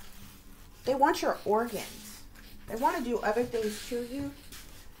 They want your organs. They want to do other things to you,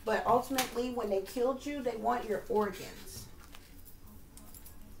 but ultimately, when they killed you, they want your organs.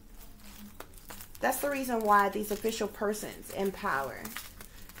 That's the reason why these official persons in power,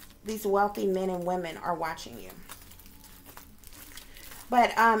 these wealthy men and women, are watching you.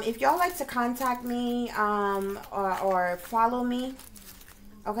 But if y'all like to contact me or follow me,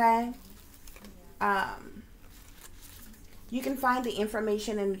 okay, you can find the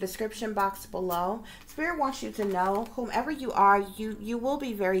information in the description box below. Spirit wants you to know, whomever you are, you will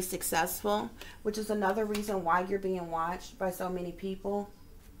be very successful, which is another reason why you're being watched by so many people.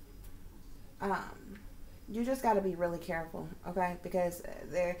 You just got to be really careful, okay? Because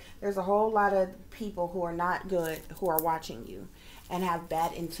there's a whole lot of people who are not good who are watching you and have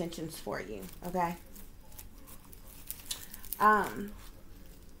bad intentions for you, okay?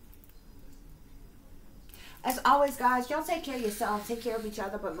 As always, guys, y'all take care of yourself, take care of each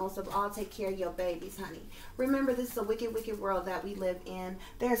other, but most of all, take care of your babies, honey. Remember, this is a wicked, wicked world that we live in.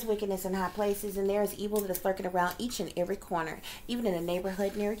 There's wickedness in high places, and there's evil that is lurking around each and every corner, even in a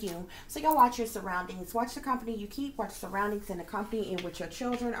neighborhood near you. So y'all watch your surroundings. Watch the company you keep. Watch the surroundings and the company in which your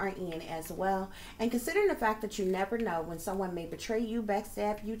children are in as well. And considering the fact that you never know when someone may betray you,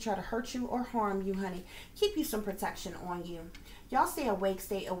 backstab you, try to hurt you, or harm you, honey, keep you some protection on you. Y'all stay awake,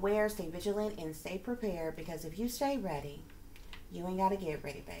 stay aware, stay vigilant, and stay prepared, because if you stay ready, you ain't got to get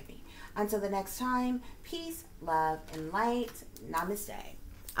ready, baby. Until the next time, peace, love, and light. Namaste.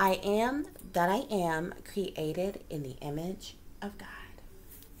 I am that I am, created in the image of God.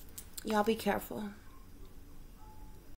 Y'all be careful.